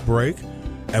a quick break.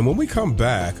 And when we come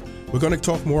back, we're going to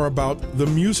talk more about the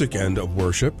music end of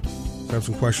worship. I have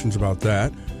some questions about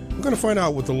that. We're going to find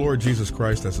out what the Lord Jesus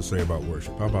Christ has to say about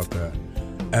worship. How about that?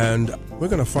 And we're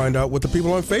going to find out what the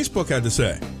people on Facebook had to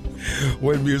say.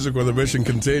 When Music with a Mission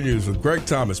continues with Greg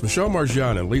Thomas, Michelle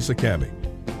Marjan, and Lisa Cammey.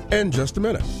 In just a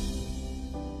minute.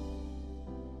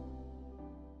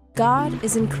 God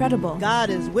is incredible. God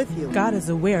is with you. God is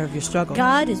aware of your struggle.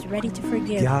 God is ready to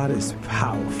forgive. God is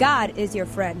powerful. God is your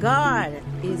friend. God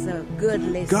is a good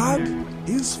listener. God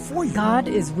is for you. God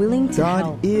is willing to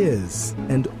help. God is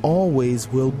and always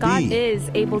will be. God is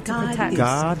able to protect.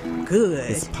 God good.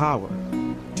 is power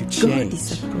to change. God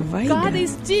is a provider. God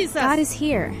is Jesus. God is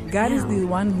here. God is the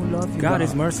one who loves you. God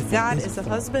is merciful. God is a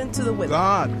husband to the widow.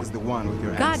 God is the one with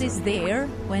your answer. God is there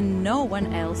when no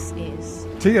one else is.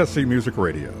 TSC Music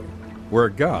Radio, where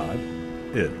God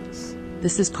is.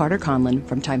 This is Carter Conlon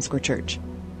from Times Square Church.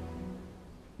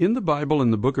 In the Bible,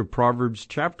 in the book of Proverbs,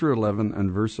 chapter 11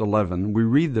 and verse 11, we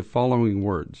read the following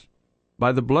words.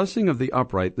 By the blessing of the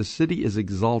upright the city is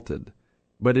exalted,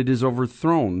 but it is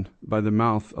overthrown by the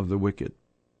mouth of the wicked.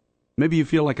 Maybe you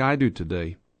feel like I do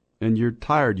today, and you're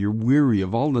tired, you're weary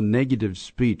of all the negative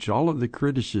speech, all of the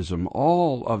criticism,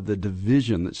 all of the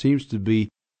division that seems to be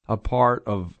a part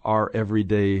of our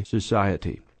everyday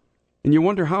society. And you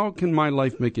wonder, how can my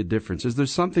life make a difference? Is there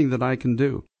something that I can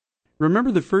do?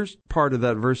 Remember, the first part of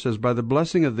that verse says, by the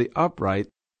blessing of the upright,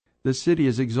 the city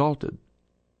is exalted.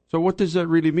 So what does that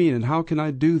really mean, and how can I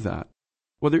do that?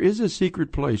 Well, there is a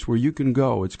secret place where you can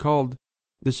go. It's called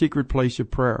the secret place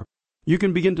of prayer. You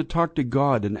can begin to talk to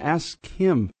God and ask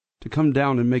Him to come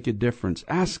down and make a difference.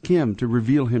 Ask Him to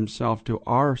reveal Himself to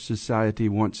our society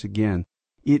once again.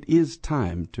 It is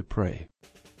time to pray.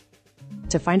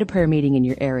 To find a prayer meeting in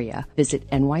your area, visit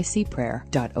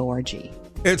nycprayer.org.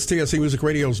 It's TSC Music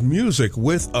Radio's Music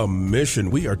with a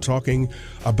Mission. We are talking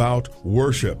about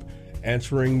worship,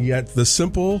 answering yet the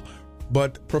simple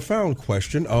but profound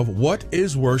question of what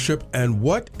is worship and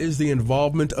what is the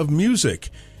involvement of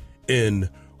music in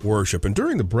worship. And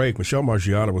during the break, Michelle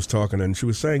Margiana was talking, and she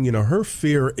was saying, her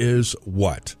fear is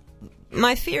what?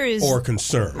 My fear is... Or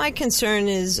concern. My concern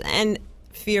is, and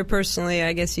fear personally,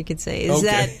 I guess you could say, is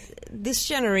that this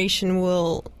generation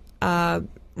will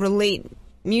relate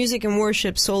music and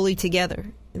worship solely together.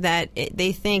 That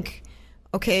they think,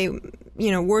 okay,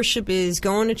 worship is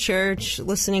going to church,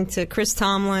 listening to Chris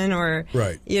Tomlin or,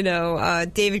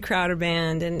 David Crowder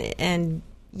Band, and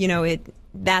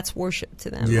that's worship to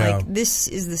them. Yeah. Like, this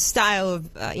is the style of,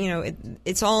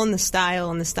 it's all in the style,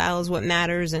 and the style is what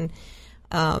matters. And,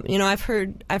 I've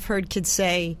heard kids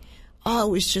say, oh,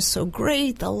 it was just so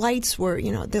great. The lights were,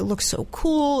 they looked so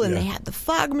cool, and they had the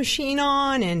fog machine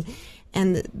on, and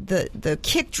the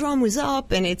kick drum was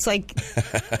up, and it's like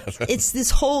it's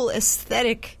this whole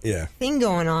aesthetic thing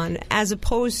going on, as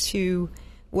opposed to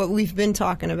what we've been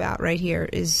talking about right here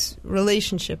is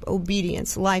relationship,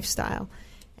 obedience, lifestyle.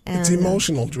 And, it's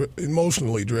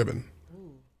emotionally driven.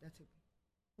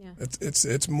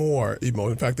 It's more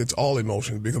emotion. In fact, it's all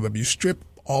emotion, because if you strip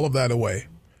all of that away,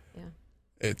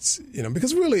 it's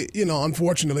because really,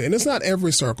 unfortunately, and it's not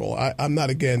every circle. I'm not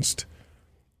against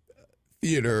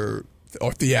theater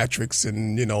or theatrics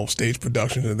and stage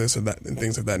productions and this and that and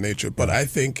things of that nature. But I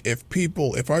think if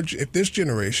this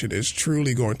generation is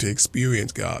truly going to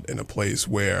experience God in a place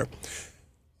where,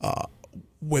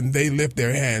 when they lift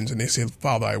their hands and they say,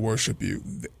 "Father, I worship you,"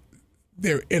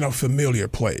 they're in a familiar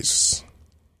place.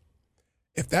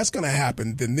 If that's going to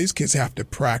happen, then these kids have to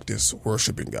practice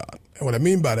worshiping God. And what I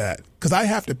mean by that, because I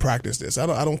have to practice this. I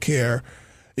don't care.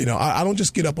 I don't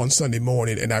just get up on Sunday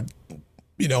morning and I'm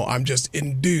just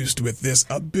induced with this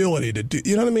ability to do,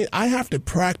 you know what I mean? I have to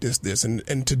practice this.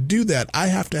 And to do that, I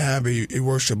have to have a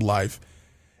worship life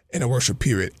and a worship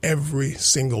period every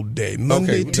single day.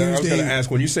 Monday, Tuesday. I was going to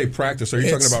ask, when you say practice, are you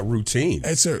talking about routine?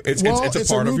 It's a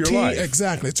part of your life.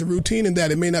 Exactly. It's a routine in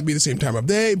that it may not be the same time of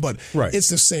day, but it's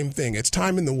the same thing. It's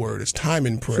time in the Word. It's time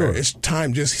in prayer. Sure. It's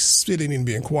time just sitting and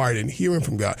being quiet and hearing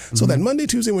from God. So that Monday,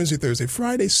 Tuesday, Wednesday, Thursday,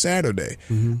 Friday, Saturday,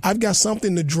 I've got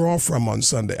something to draw from on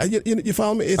Sunday. You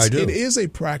follow me? I do. It is a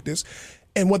practice.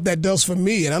 And what that does for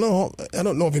me, and I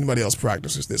don't know if anybody else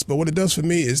practices this, but what it does for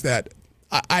me is that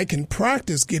I can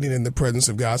practice getting in the presence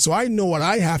of God, so I know what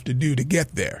I have to do to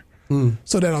get there.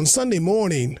 So that on Sunday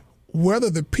morning, whether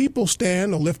the people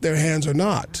stand or lift their hands or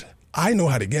not, I know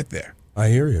how to get there. I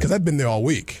hear you. Because I've been there all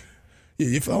week.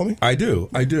 You follow me? I do.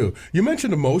 You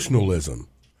mentioned emotionalism.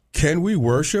 Can we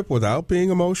worship without being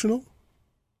emotional?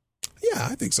 Yeah,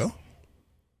 I think so.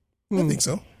 I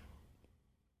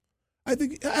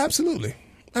think absolutely.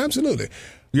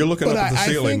 You're looking up at the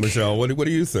ceiling, Michelle. What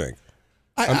do you think?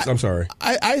 I'm sorry.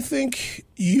 I think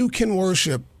you can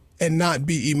worship and not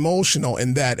be emotional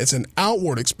in that it's an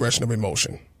outward expression of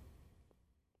emotion.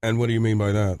 And what do you mean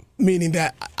by that? Meaning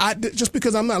that just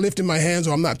because I'm not lifting my hands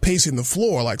or I'm not pacing the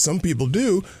floor like some people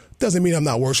do, doesn't mean I'm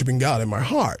not worshiping God in my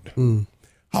heart.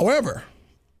 However,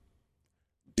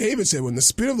 David said, when the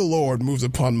Spirit of the Lord moves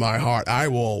upon my heart, I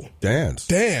will dance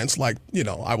like,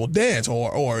 I will dance,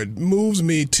 or it moves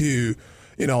me to,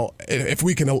 if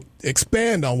we can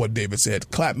expand on what David said,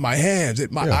 clap my hands.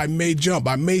 I may jump.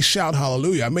 I may shout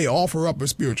hallelujah. I may offer up a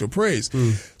spiritual praise.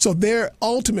 So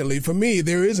ultimately, for me,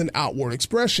 there is an outward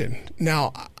expression.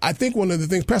 Now, I think one of the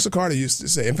things Pastor Carter used to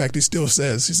say, in fact, he still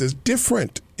says,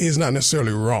 different is not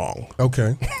necessarily wrong.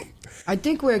 Okay. I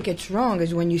think where it gets wrong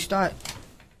is when you start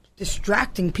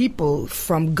distracting people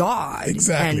from God.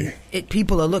 Exactly. And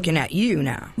people are looking at you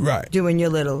now. Right. Doing your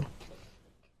little...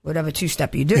 whatever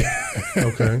two-step you do.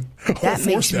 Okay. That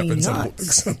makes me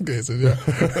nuts. In some cases, yeah.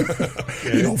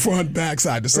 Front, back,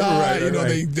 side to side.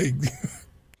 Right. They.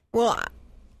 Well,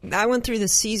 I went through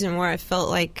this season where I felt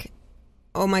like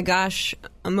oh my gosh,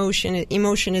 emotion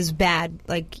is bad.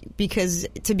 Like, because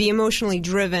to be emotionally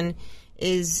driven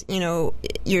is,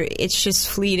 it's just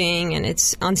fleeting and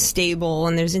it's unstable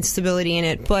and there's instability in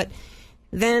it. But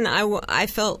then I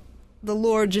felt the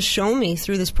Lord just show me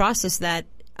through this process that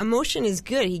emotion is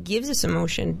good. He gives us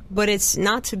emotion, but it's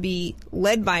not to be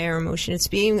led by our emotion. It's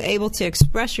being able to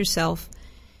express yourself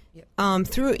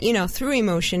through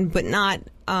emotion, but not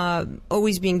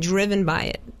always being driven by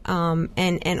it,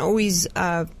 and always,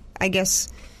 I guess,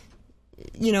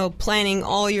 planning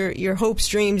all your hopes,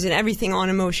 dreams, and everything on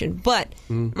emotion. But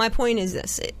my point is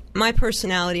this: my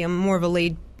personality, I'm more of a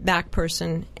laid back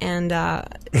person, and can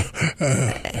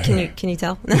you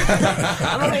tell?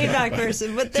 I'm a laid back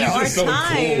person, but there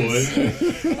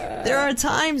are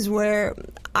times where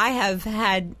I have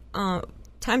had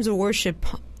times of worship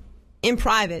in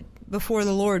private before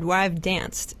the Lord where I've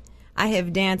danced. I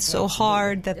have danced so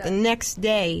hard that the next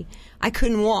day I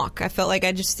couldn't walk. I felt like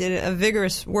I just did a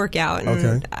vigorous workout,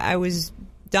 and I was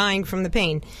dying from the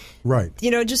pain. Right.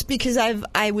 Just because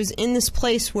I was in this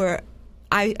place where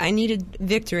I needed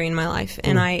victory in my life,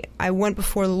 and I went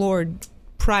before the Lord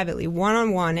privately,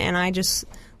 one-on-one, and I just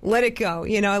let it go.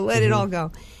 I let it all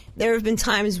go. There have been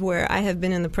times where I have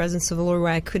been in the presence of the Lord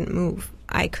where I couldn't move.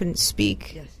 I couldn't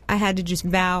speak. Yes. I had to just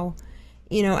bow.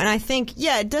 And I think,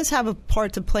 it does have a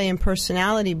part to play in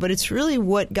personality, but it's really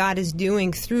what God is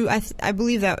doing through. I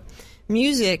believe that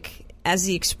music, as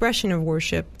the expression of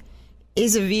worship,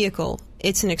 is a vehicle.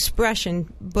 It's an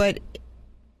expression, but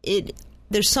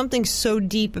there's something so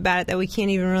deep about it that we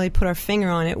can't even really put our finger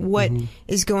on it. What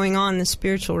is going on in the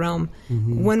spiritual realm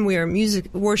when we are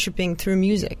worshiping through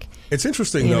music? It's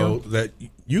interesting, though, that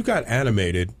you got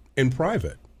animated in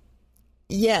private.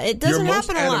 Yeah, it doesn't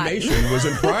happen a lot. Your most animation was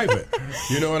in private.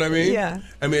 You know what I mean? Yeah.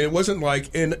 I mean, it wasn't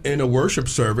like in a worship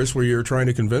service where you're trying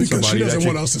to convince because somebody she doesn't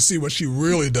want us to see what she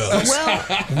really does. Well,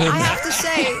 I have to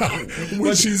say,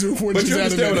 but you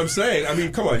understand what I'm saying? I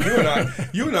mean, come on,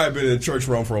 you and I have been in the church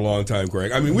realm for a long time,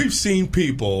 Greg. I mean, we've seen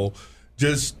people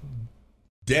just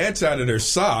dance out of their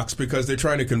socks because they're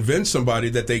trying to convince somebody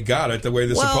that they got it the way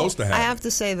they're supposed to have. I have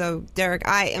to say, though, Derek,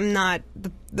 I am not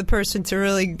the person to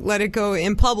really let it go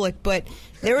in public, but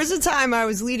there was a time I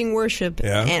was leading worship,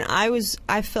 and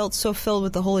I felt so filled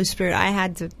with the Holy Spirit.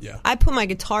 I put my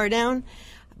guitar down,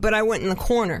 but I went in the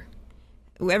corner.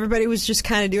 Everybody was just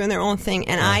kind of doing their own thing,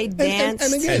 and I danced.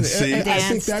 And again, I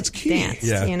think that's key. Danced,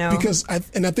 because I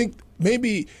think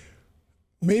maybe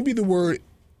the word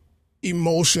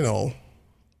emotional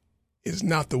is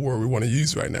not the word we want to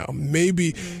use right now.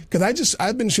 Maybe, because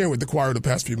I've been sharing with the choir the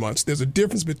past few months, there's a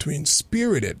difference between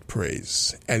spirited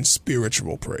praise and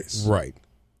spiritual praise. Right.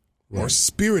 Or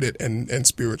spirited and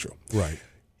spiritual. Right.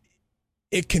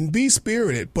 It can be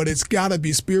spirited, but it's got to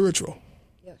be spiritual.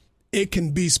 Yes. It can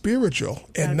be spiritual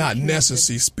and not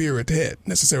necessarily spirited.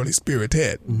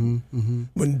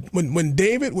 When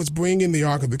David was bringing the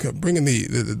ark of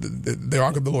the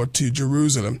ark of the Lord to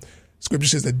Jerusalem, Scripture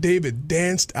says that David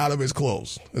danced out of his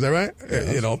clothes. Is that right?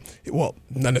 Yes. Well,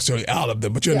 not necessarily out of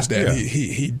them, but you understand. Yeah.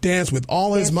 He danced with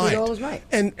all his might.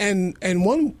 And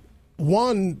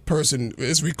one person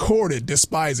is recorded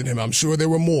despising him. I'm sure there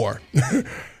were more.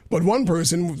 But one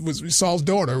person, was Saul's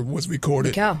daughter, was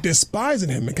recorded despising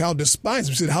him. Michal despised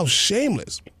him. She said, how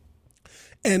shameless.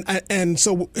 And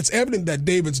so it's evident that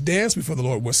David's dance before the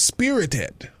Lord was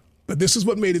spirited. But this is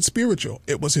what made it spiritual.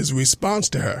 It was his response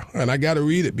to her. And I got to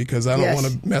read it because I don't want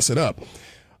to mess it up.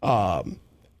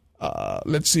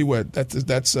 Let's see what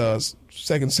that's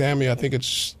 2 Samuel, I think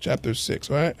it's chapter 6,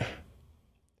 right?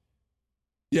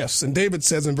 Yes, and David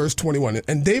says in verse 21,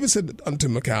 and David said unto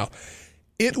Michal,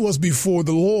 it was before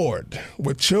the Lord,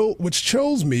 which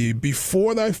chose me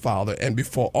before thy father and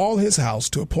before all his house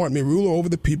to appoint me ruler over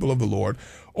the people of the Lord,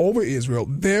 over Israel.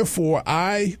 Therefore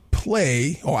I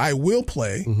will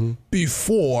play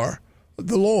before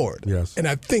the Lord. Yes. And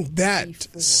I think that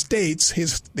states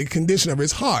the condition of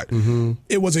his heart.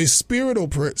 It was a spiritual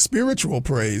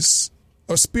praise,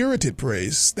 a spirited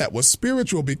praise that was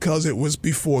spiritual because it was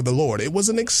before the Lord. It was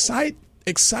an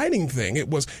exciting thing.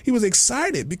 He was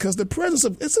excited because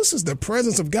this is the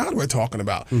presence of God we're talking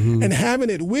about, and having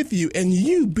it with you and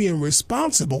you being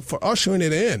responsible for ushering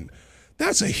it in.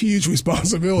 That's a huge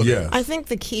responsibility. Yeah. I think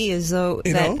the key is, though,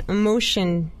 that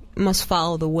emotion must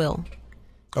follow the will.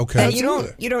 Okay. That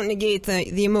you don't negate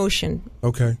the emotion.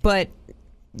 Okay. But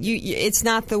it's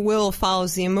not the will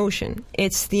follows the emotion.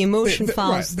 It's the emotion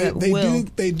follows the will.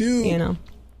 They do.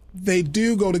 They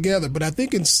do go together. But I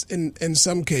think in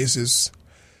some cases,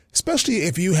 especially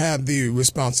if you have the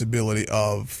responsibility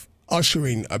of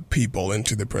ushering people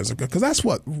into the presence of God, because that's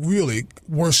what really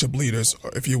worship leaders,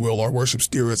 if you will, or worship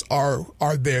stewards are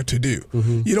there to do.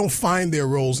 Mm-hmm. You don't find their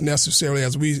roles necessarily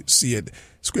as we see it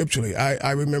scripturally.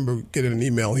 I remember getting an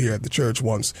email here at the church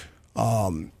once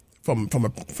from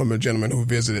a gentleman who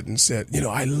visited and said,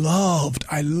 I loved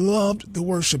the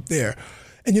worship there.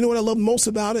 And you know what I love most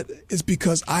about it is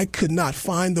because I could not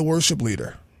find the worship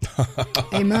leader.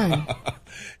 Amen.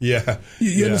 Yeah.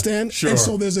 You understand? Sure. And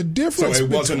so there's a difference. So it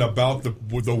wasn't about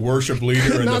the worship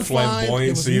leader and the flamboyancy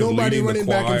of leading the choir. Nobody running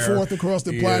back and forth across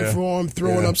the platform,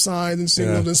 throwing up signs and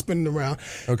signals and spinning around.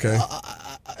 Okay.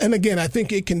 And again, I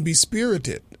think it can be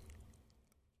spirited,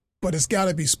 but it's got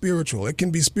to be spiritual. It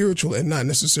can be spiritual and not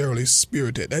necessarily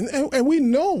spirited. And we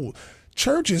know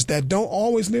churches that don't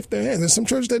always lift their hands. There's some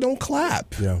churches that don't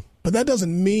clap. Yeah. But that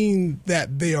doesn't mean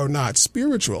that they are not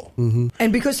spiritual. Mm-hmm.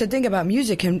 And because the thing about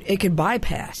music, it could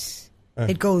bypass.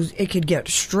 It could get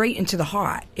straight into the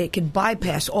heart. It could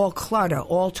bypass all clutter,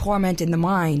 all torment in the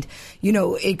mind.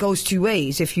 It goes two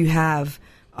ways. If you have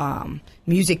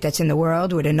music that's in the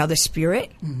world with another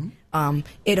spirit,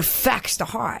 it affects the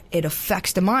heart. It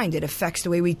affects the mind. It affects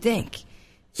the way we think.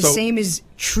 The same as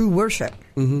true worship.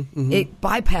 It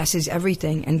bypasses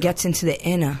everything and gets into the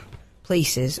inner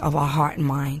places of our heart and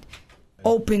mind,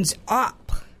 opens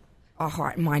up our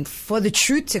heart and mind for the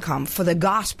truth to come, for the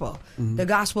gospel. The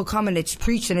gospel come and it's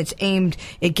preached and it's aimed,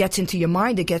 it gets into your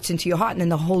mind, it gets into your heart, and then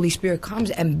the Holy Spirit comes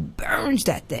and burns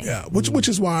that thing. Yeah, which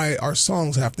is why our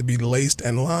songs have to be laced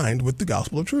and lined with the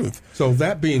gospel of truth. So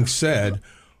that being said,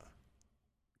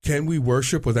 can we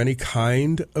worship with any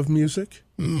kind of music?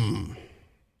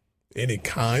 Any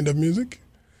kind of music?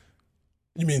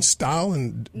 You mean style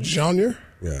and genre?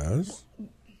 Yes.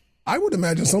 I would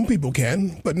imagine some people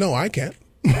can, but no, I can't.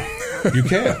 You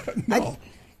can't? No.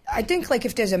 I think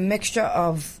if there's a mixture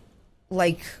of,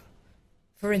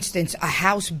 for instance, a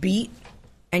house beat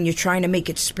and you're trying to make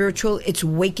it spiritual, it's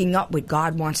waking up what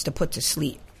God wants to put to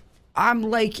sleep. I'm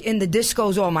in the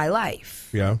discos all my life.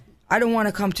 Yeah. I don't want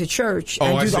to come to church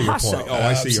and do the hustle.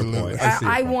 I see your point.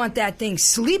 I want that thing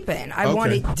sleeping. I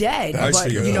want it dead.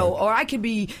 Or I could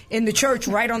be in the church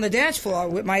right on the dance floor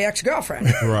with my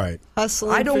ex-girlfriend. Right.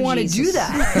 Hustling. I don't want to do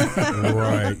that.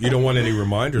 Right. You don't want any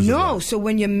reminders of that. So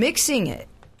when you're mixing it,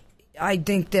 I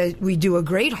think that we do a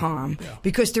great harm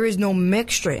because there is no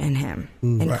mixture in him,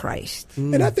 in Christ.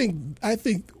 And I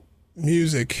think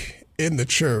music in the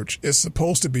church is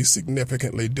supposed to be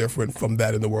significantly different from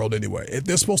that in the world anyway.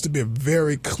 There's supposed to be a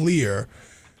very clear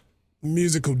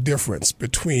musical difference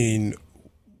between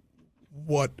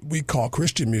what we call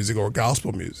Christian music or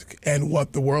gospel music and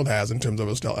what the world has in terms of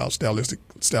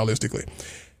stylistically.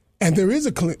 And there is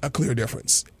a clear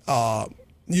difference.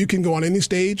 You can go on any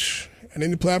stage and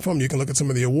any platform, you can look at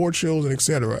some of the award shows and et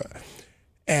cetera,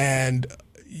 and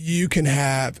you can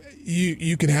have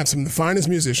some of the finest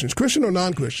musicians, Christian or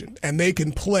non-Christian, and they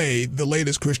can play the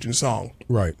latest Christian song.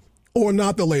 Right. Or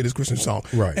not the latest Christian song.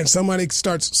 Right. And somebody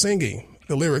starts singing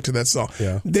the lyric to that song.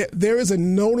 Yeah. There is a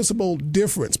noticeable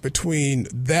difference between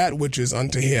that which is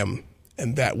unto him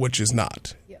and that which is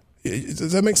not. Yeah.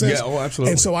 Does that make sense? Yeah,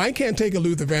 absolutely. And so I can't take a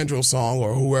Luther Vandross song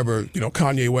or whoever,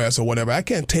 Kanye West or whatever. I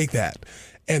can't take that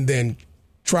and then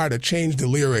try to change the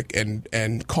lyric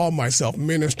and call myself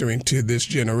ministering to this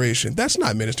generation. That's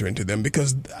not ministering to them,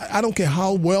 because I don't care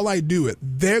how well I do it.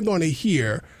 They're going to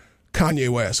hear Kanye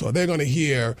West or they're going to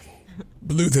hear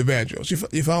Luther Vandross.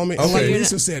 You follow me? Okay. Like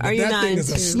Lisa said, if that thing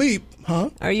is asleep, huh?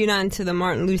 Are you not into the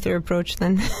Martin Luther approach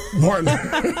then? Martin.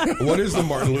 What is the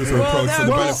Martin Luther approach?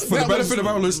 For the benefit of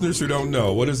our listeners who don't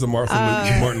know, what is the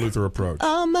Martin Luther approach?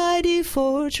 Almighty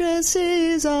fortress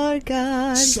is our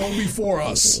God. So before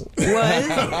us.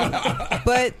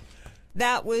 But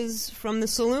that was from the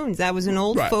saloons. That was an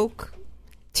old folk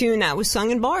tune that was sung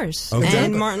in bars. Okay.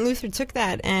 And Martin Luther took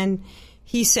that and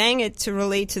he sang it to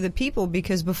relate to the people,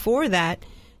 because before that,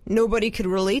 nobody could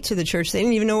relate to the church. They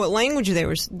didn't even know what language they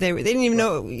didn't even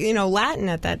know, Latin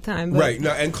at that time. But, right.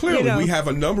 Now, and clearly we have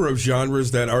a number of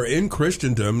genres that are in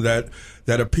Christendom that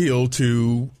appeal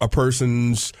to a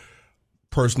person's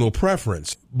personal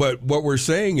preference. But what we're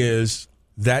saying is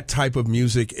that type of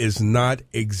music is not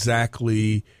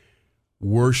exactly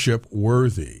worship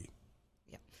worthy.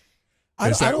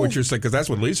 Is that what you're saying? Because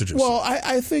that's what Lisa just said. Well,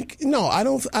 I think no. I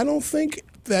don't think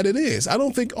that it is. I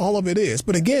don't think all of it is.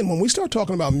 But again, when we start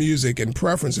talking about music and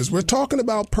preferences, we're talking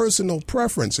about personal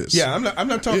preferences. Yeah, I'm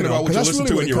not talking about what you listen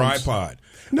to in your iPod.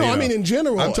 No, I mean in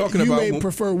general. I'm talking you about may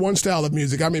prefer one style of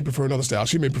music. I may prefer another style.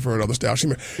 She may prefer another style.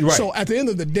 Right. So at the end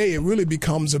of the day, it really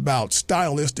becomes about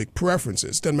stylistic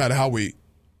preferences. Doesn't matter how we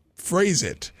phrase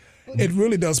it. It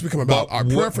really does become about our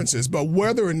preferences. But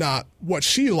whether or not what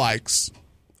she likes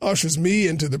ushers me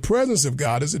into the presence of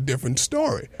God is a different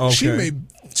story. Okay.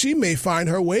 She may find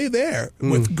her way there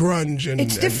with grunge and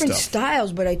It's different stuff.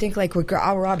 styles, but I think like with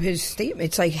Rob, his statement,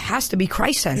 it's like has to be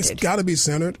Christ-centered. It's got to be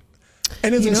centered.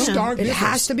 And it's a stark It difference.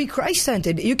 has to be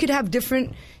Christ-centered. You could have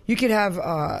different,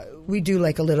 we do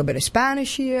like a little bit of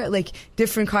Spanish here, like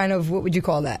different kind of, what would you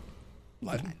call that?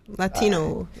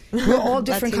 Latino. We're all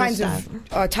different Latino kinds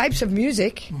style. of types of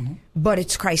music, but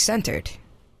it's Christ-centered.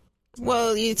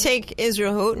 Well, you take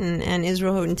Israel Houghton, and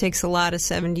Israel Houghton takes a lot of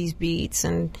 70s beats.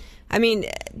 And, I mean,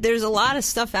 there's a lot of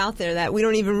stuff out there that we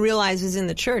don't even realize is in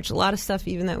the church. A lot of stuff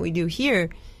even that we do here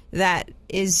that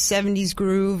is 70s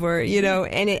groove or,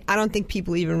 and I don't think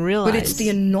people even realize. But it's the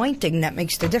anointing that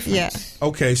makes the difference. Yeah.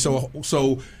 Okay, so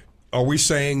are we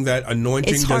saying that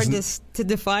anointing It's hard doesn't... to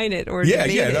define it or Yeah,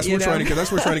 debate yeah, it, that's what we're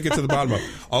trying to get to the bottom of.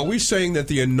 Are we saying that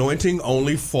the anointing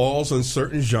only falls on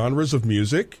certain genres of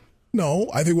music? No,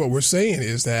 I think what we're saying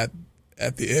is that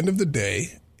at the end of the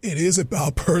day, it is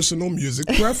about personal music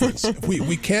preference.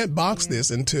 we can't box this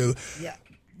into,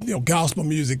 gospel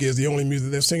music is the only music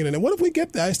they're singing. And what if we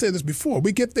get there? I said this before.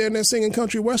 We get there and they're singing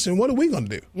country western. What are we going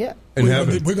to do? Yeah.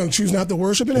 We're going to choose not to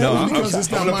worship in heaven because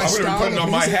it's not my style. I'm putting on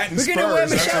my hat and We're going to wear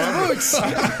Michelle's boots.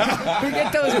 We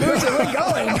get those boots and we're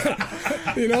going.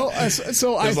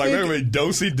 So I it's like everybody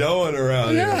do-si-doing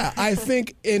around here. here. I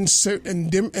think in certain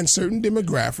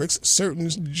demographics, certain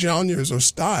genres or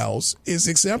styles is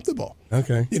acceptable.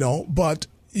 Okay. But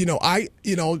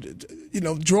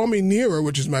Draw Me Nearer,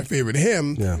 which is my favorite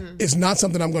hymn, is not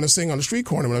something I'm going to sing on the street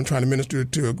corner when I'm trying to minister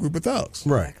to a group of thugs.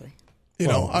 Right.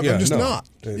 I'm just not.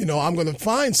 I'm going to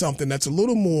find something that's a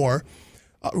little more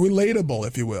relatable,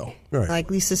 if you will. Right.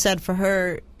 Like Lisa said, for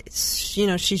her,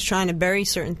 she's trying to bury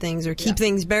certain things or keep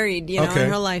things buried, in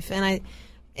her life. And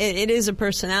it is a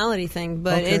personality thing,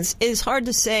 but it's hard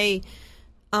to say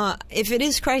if it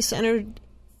is Christ-centered.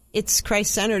 It's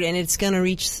Christ-centered, and it's going to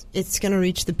reach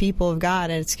the people of God,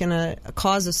 and it's going to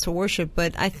cause us to worship.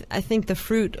 But I think the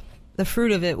fruit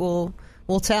of it will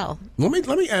tell. Let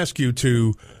me ask you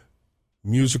two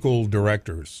musical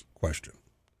directors question.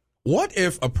 What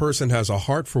if a person has a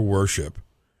heart for worship,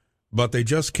 but they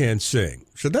just can't sing?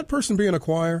 Should that person be in a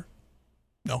choir?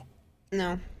 No.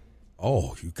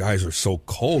 Oh, you guys are so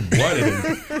cold-blooded.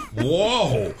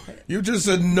 Whoa. You just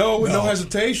said no with no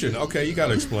hesitation. Okay, you got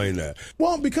to explain that.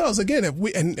 Well, because, again, if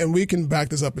we and we can back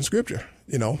this up in Scripture,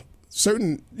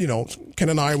 certain,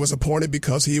 Kenaniah was appointed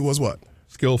because he was what?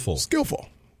 Skillful.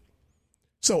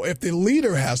 So if the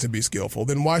leader has to be skillful,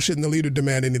 then why shouldn't the leader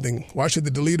demand anything? Why should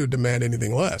the leader demand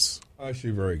anything less? I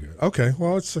see. Very good. Okay.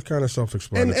 Well, it's kind of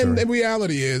self-explanatory. And the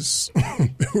reality is,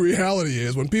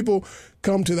 when people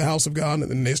come to the house of God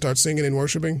and they start singing and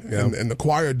worshiping, and the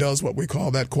choir does what we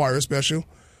call that choir special,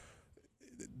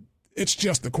 it's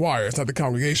just the choir. It's not the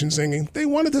congregation singing. They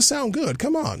want it to sound good.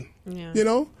 Come on. Yeah.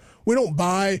 We don't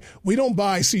buy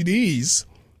CDs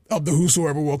of the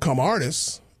Whosoever Will Come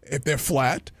artists if they're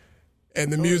flat and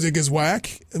the music is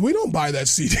whack. We don't buy that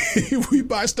CD. We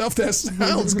buy stuff that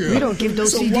sounds good. We don't give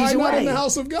those CDs why away. Not in the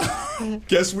house of God?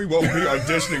 Guess we won't be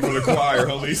auditioning for the choir,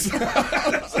 Elise.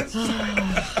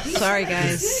 Sorry,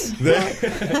 guys.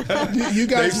 You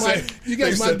guys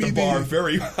might be the bar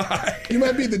very high. You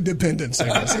might be the dependent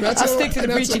singer. So I'll stick to the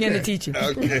preaching and the teaching.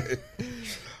 Okay.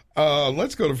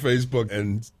 Let's go to Facebook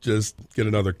and just get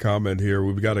another comment here.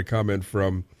 We've got a comment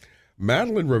from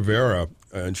Madeline Rivera,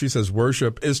 and she says,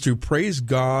 worship is to praise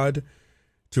God,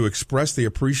 to express the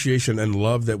appreciation and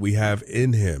love that we have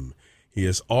in him. He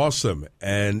is awesome,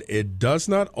 and it does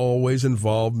not always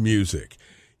involve music.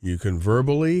 You can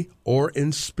verbally or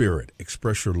in spirit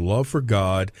express your love for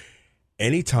God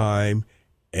anytime,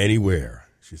 anywhere.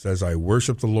 She says, I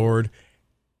worship the Lord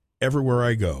everywhere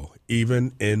I go,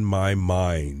 even in my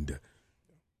mind.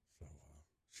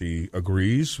 She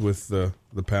agrees with the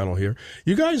panel here.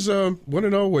 You guys want to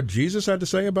know what Jesus had to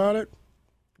say about it?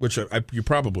 Which you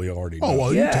probably already know. Oh,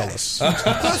 well, you tell us. Of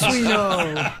course we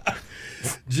know.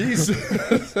 Jesus.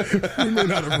 We may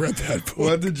not have read that book.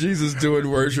 What did Jesus do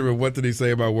in worship, and what did he say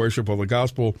about worship? Well, the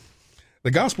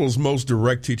gospel's most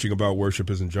direct teaching about worship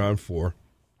is in John 4.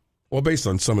 Well, based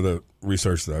on some of the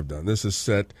research that I've done. This is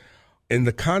set in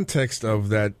the context of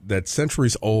that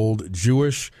centuries-old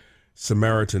Jewish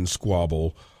Samaritan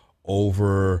squabble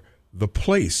over the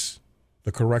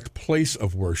correct place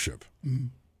of worship. Mm-hmm.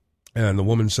 And the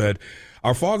woman said,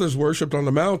 our fathers worshipped on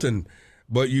the mountain,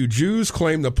 but you Jews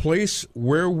claim the place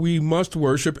where we must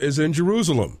worship is in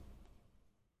Jerusalem.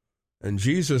 And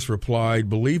Jesus replied,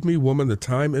 believe me, woman, the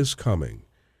time is coming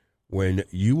when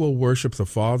you will worship the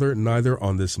Father neither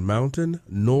on this mountain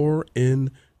nor in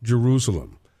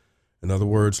Jerusalem. In other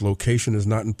words, location is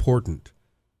not important.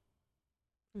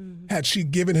 Had she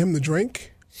given him the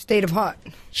drink, State of heart.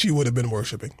 she would have been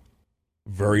worshiping.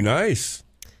 Very nice.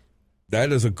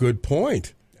 That is a good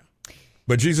point.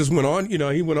 But Jesus went on,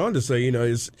 he went on to say,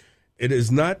 it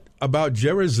is not about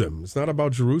Gerizim. It's not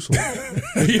about Jerusalem.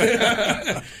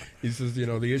 Yeah. He says,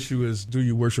 the issue is, do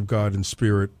you worship God in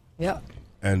spirit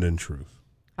and in truth?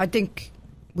 I think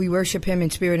we worship him in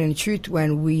spirit and in truth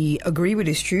when we agree with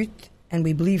his truth and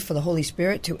we believe for the Holy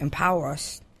Spirit to empower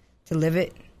us to live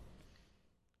it.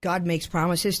 God makes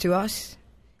promises to us,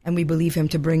 and we believe him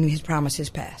to bring his promises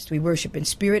past. We worship in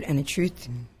spirit and in truth.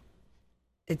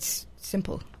 It's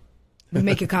simple. We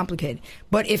make it complicated.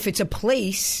 But if it's a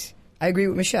place, I agree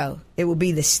with Michelle, it will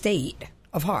be the state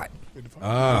of heart.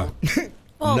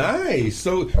 Nice.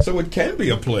 So it can be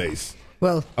a place.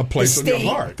 Well, a place of your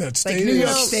heart. That Like state New York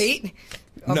is State.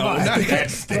 No, not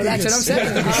that state. Well, that's what I'm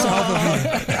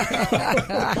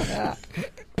saying.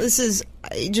 This is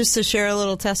just to share a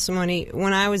little testimony.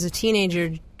 When I was a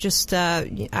teenager,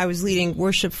 I was leading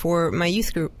worship for my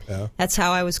youth group. Yeah. That's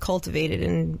how I was cultivated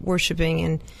in worshiping.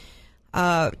 And,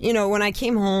 when I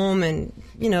came home and,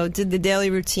 did the daily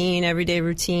routine, everyday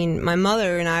routine, my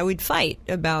mother and I would fight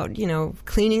about,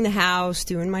 cleaning the house,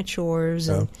 doing my chores.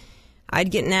 And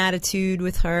I'd get an attitude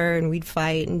with her and we'd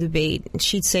fight and debate. And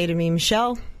she'd say to me,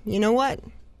 Michelle, you know what?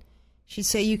 She'd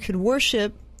say, you could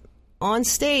worship on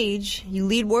stage, you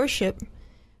lead worship,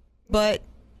 but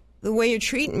the way you're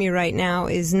treating me right now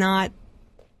is not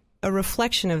a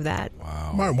reflection of that.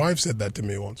 Wow. My wife said that to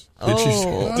me once. Did she?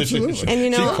 Absolutely.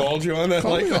 She called you on that?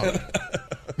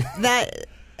 That,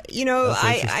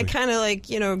 I kind of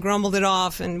grumbled it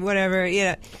off and whatever,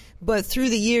 But through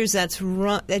the years,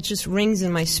 that just rings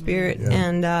in my spirit,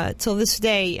 and till this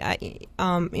day,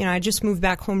 I just moved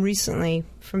back home recently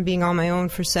from being on my own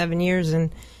for 7 years,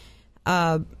 and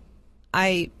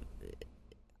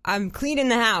I'm cleaning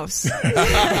the house.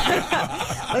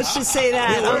 Let's just say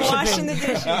that. I'm washing the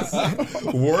dishes.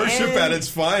 Worship at its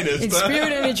finest. In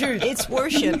spirit and in truth. It's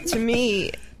worship to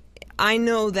me. I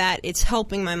know that it's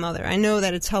helping my mother. I know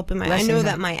that it's helping I know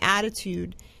that my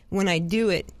attitude when I do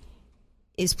it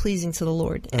is pleasing to the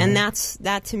Lord. And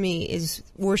that to me is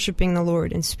worshiping the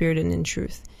Lord in spirit and in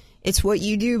truth. It's what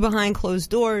you do behind closed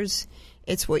doors.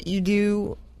 It's what you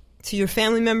do to your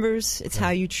family members. It's how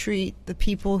you treat the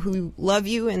people who love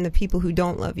you and the people who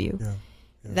don't love you.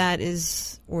 That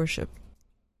is worship.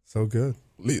 So good.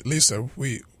 Lisa,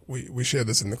 we share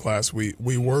this in the class.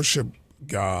 We worship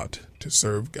God to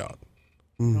serve God.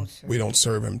 We don't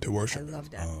serve him to worship him. I love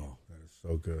that. Oh, that is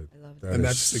so good. I love that. And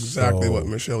that's exactly what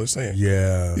Michelle is saying.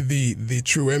 Yeah. The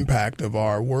true impact of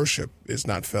our worship is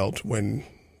not felt when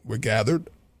we're gathered,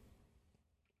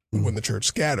 when the church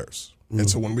scatters. And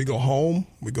so when we go home,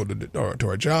 we go to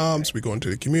our jobs, we go into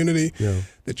the community. Yeah.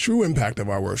 The true impact of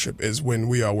our worship is when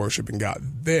we are worshiping God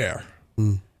there.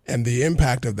 And the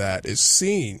impact of that is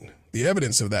seen. The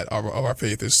evidence of that, of our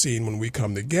faith, is seen when we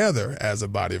come together as a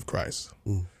body of Christ.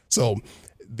 So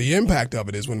the impact of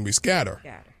it is when we scatter,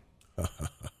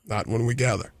 not when we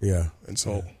gather. Yeah. And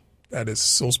so that is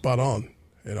so spot on,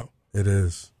 It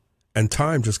is. And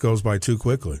time just goes by too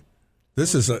quickly.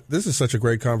 This is such a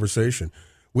great conversation.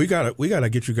 We gotta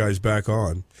get you guys back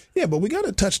on. Yeah, but we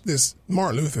gotta touch this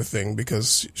Martin Luther thing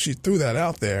because she threw that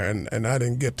out there, and I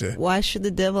didn't get to. Why should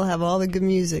the devil have all the good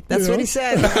music? That's what he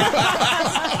said. Ain't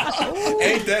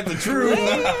that the truth?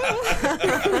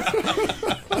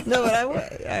 No,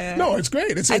 but no, it's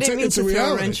great. It's I didn't mean to a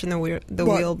throw a wrench in the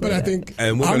wheel, but I think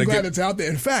I'm glad it's out there.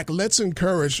 In fact, let's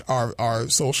encourage our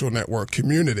social network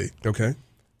community. Okay.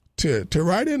 To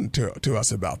write in to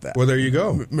us about that. Well, there you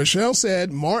go. Michelle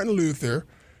said Martin Luther's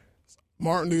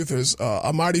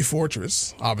A Mighty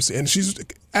Fortress, obviously, and she's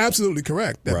absolutely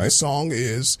correct that the song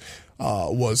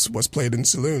was played in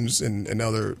saloons and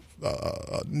other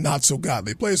not so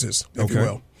godly places, if you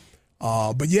will.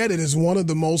 But yet it is one of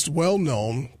the most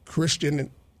well-known Christian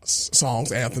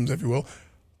songs, anthems, if you will,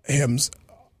 hymns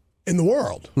in the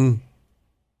world. And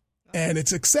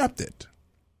it's accepted.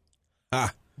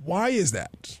 Why is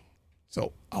that?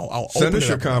 So I'll send us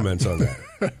your up comments on that.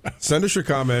 Send us your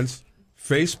comments,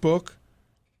 Facebook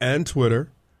and Twitter.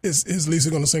 Is Lisa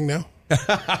going to sing now? We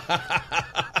got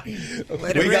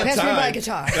Pass time. me my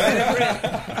guitar.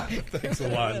 Thanks a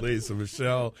lot, Lisa.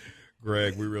 Michelle,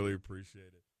 Greg, we really appreciate it.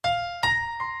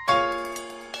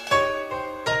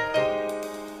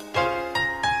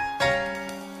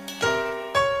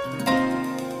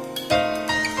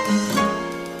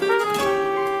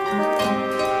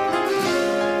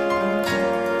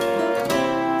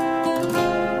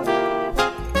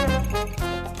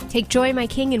 Take joy, my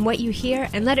King, in what you hear,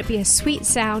 and let it be a sweet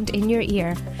sound in your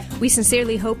ear. We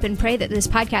sincerely hope and pray that this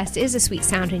podcast is a sweet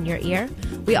sound in your ear.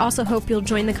 We also hope you'll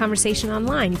join the conversation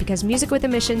online because Music with a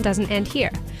Mission doesn't end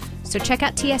here. So check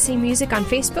out TSC Music on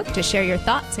Facebook to share your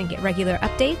thoughts and get regular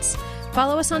updates.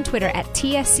 Follow us on Twitter at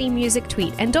TSC Music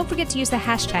Tweet, and don't forget to use the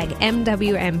hashtag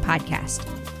MWM Podcast.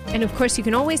 And of course, you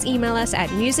can always email us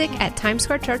at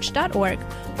music@timesquarechurch.org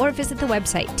or visit the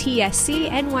website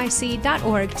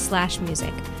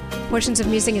tscnyc.org/music. Portions of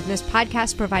music in this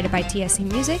podcast provided by TSC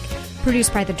Music,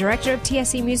 produced by the director of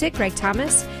TSC Music, Greg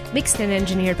Thomas, mixed and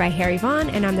engineered by Harry Vaughn,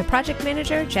 and I'm the project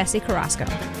manager, Jesse Carrasco.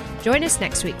 Join us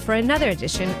next week for another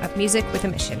edition of Music with a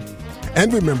Mission.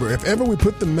 And remember, if ever we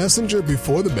put the messenger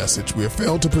before the message, we have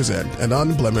failed to present an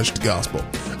unblemished gospel.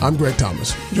 I'm Greg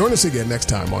Thomas. Join us again next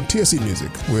time on TSC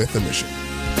Music with a Mission.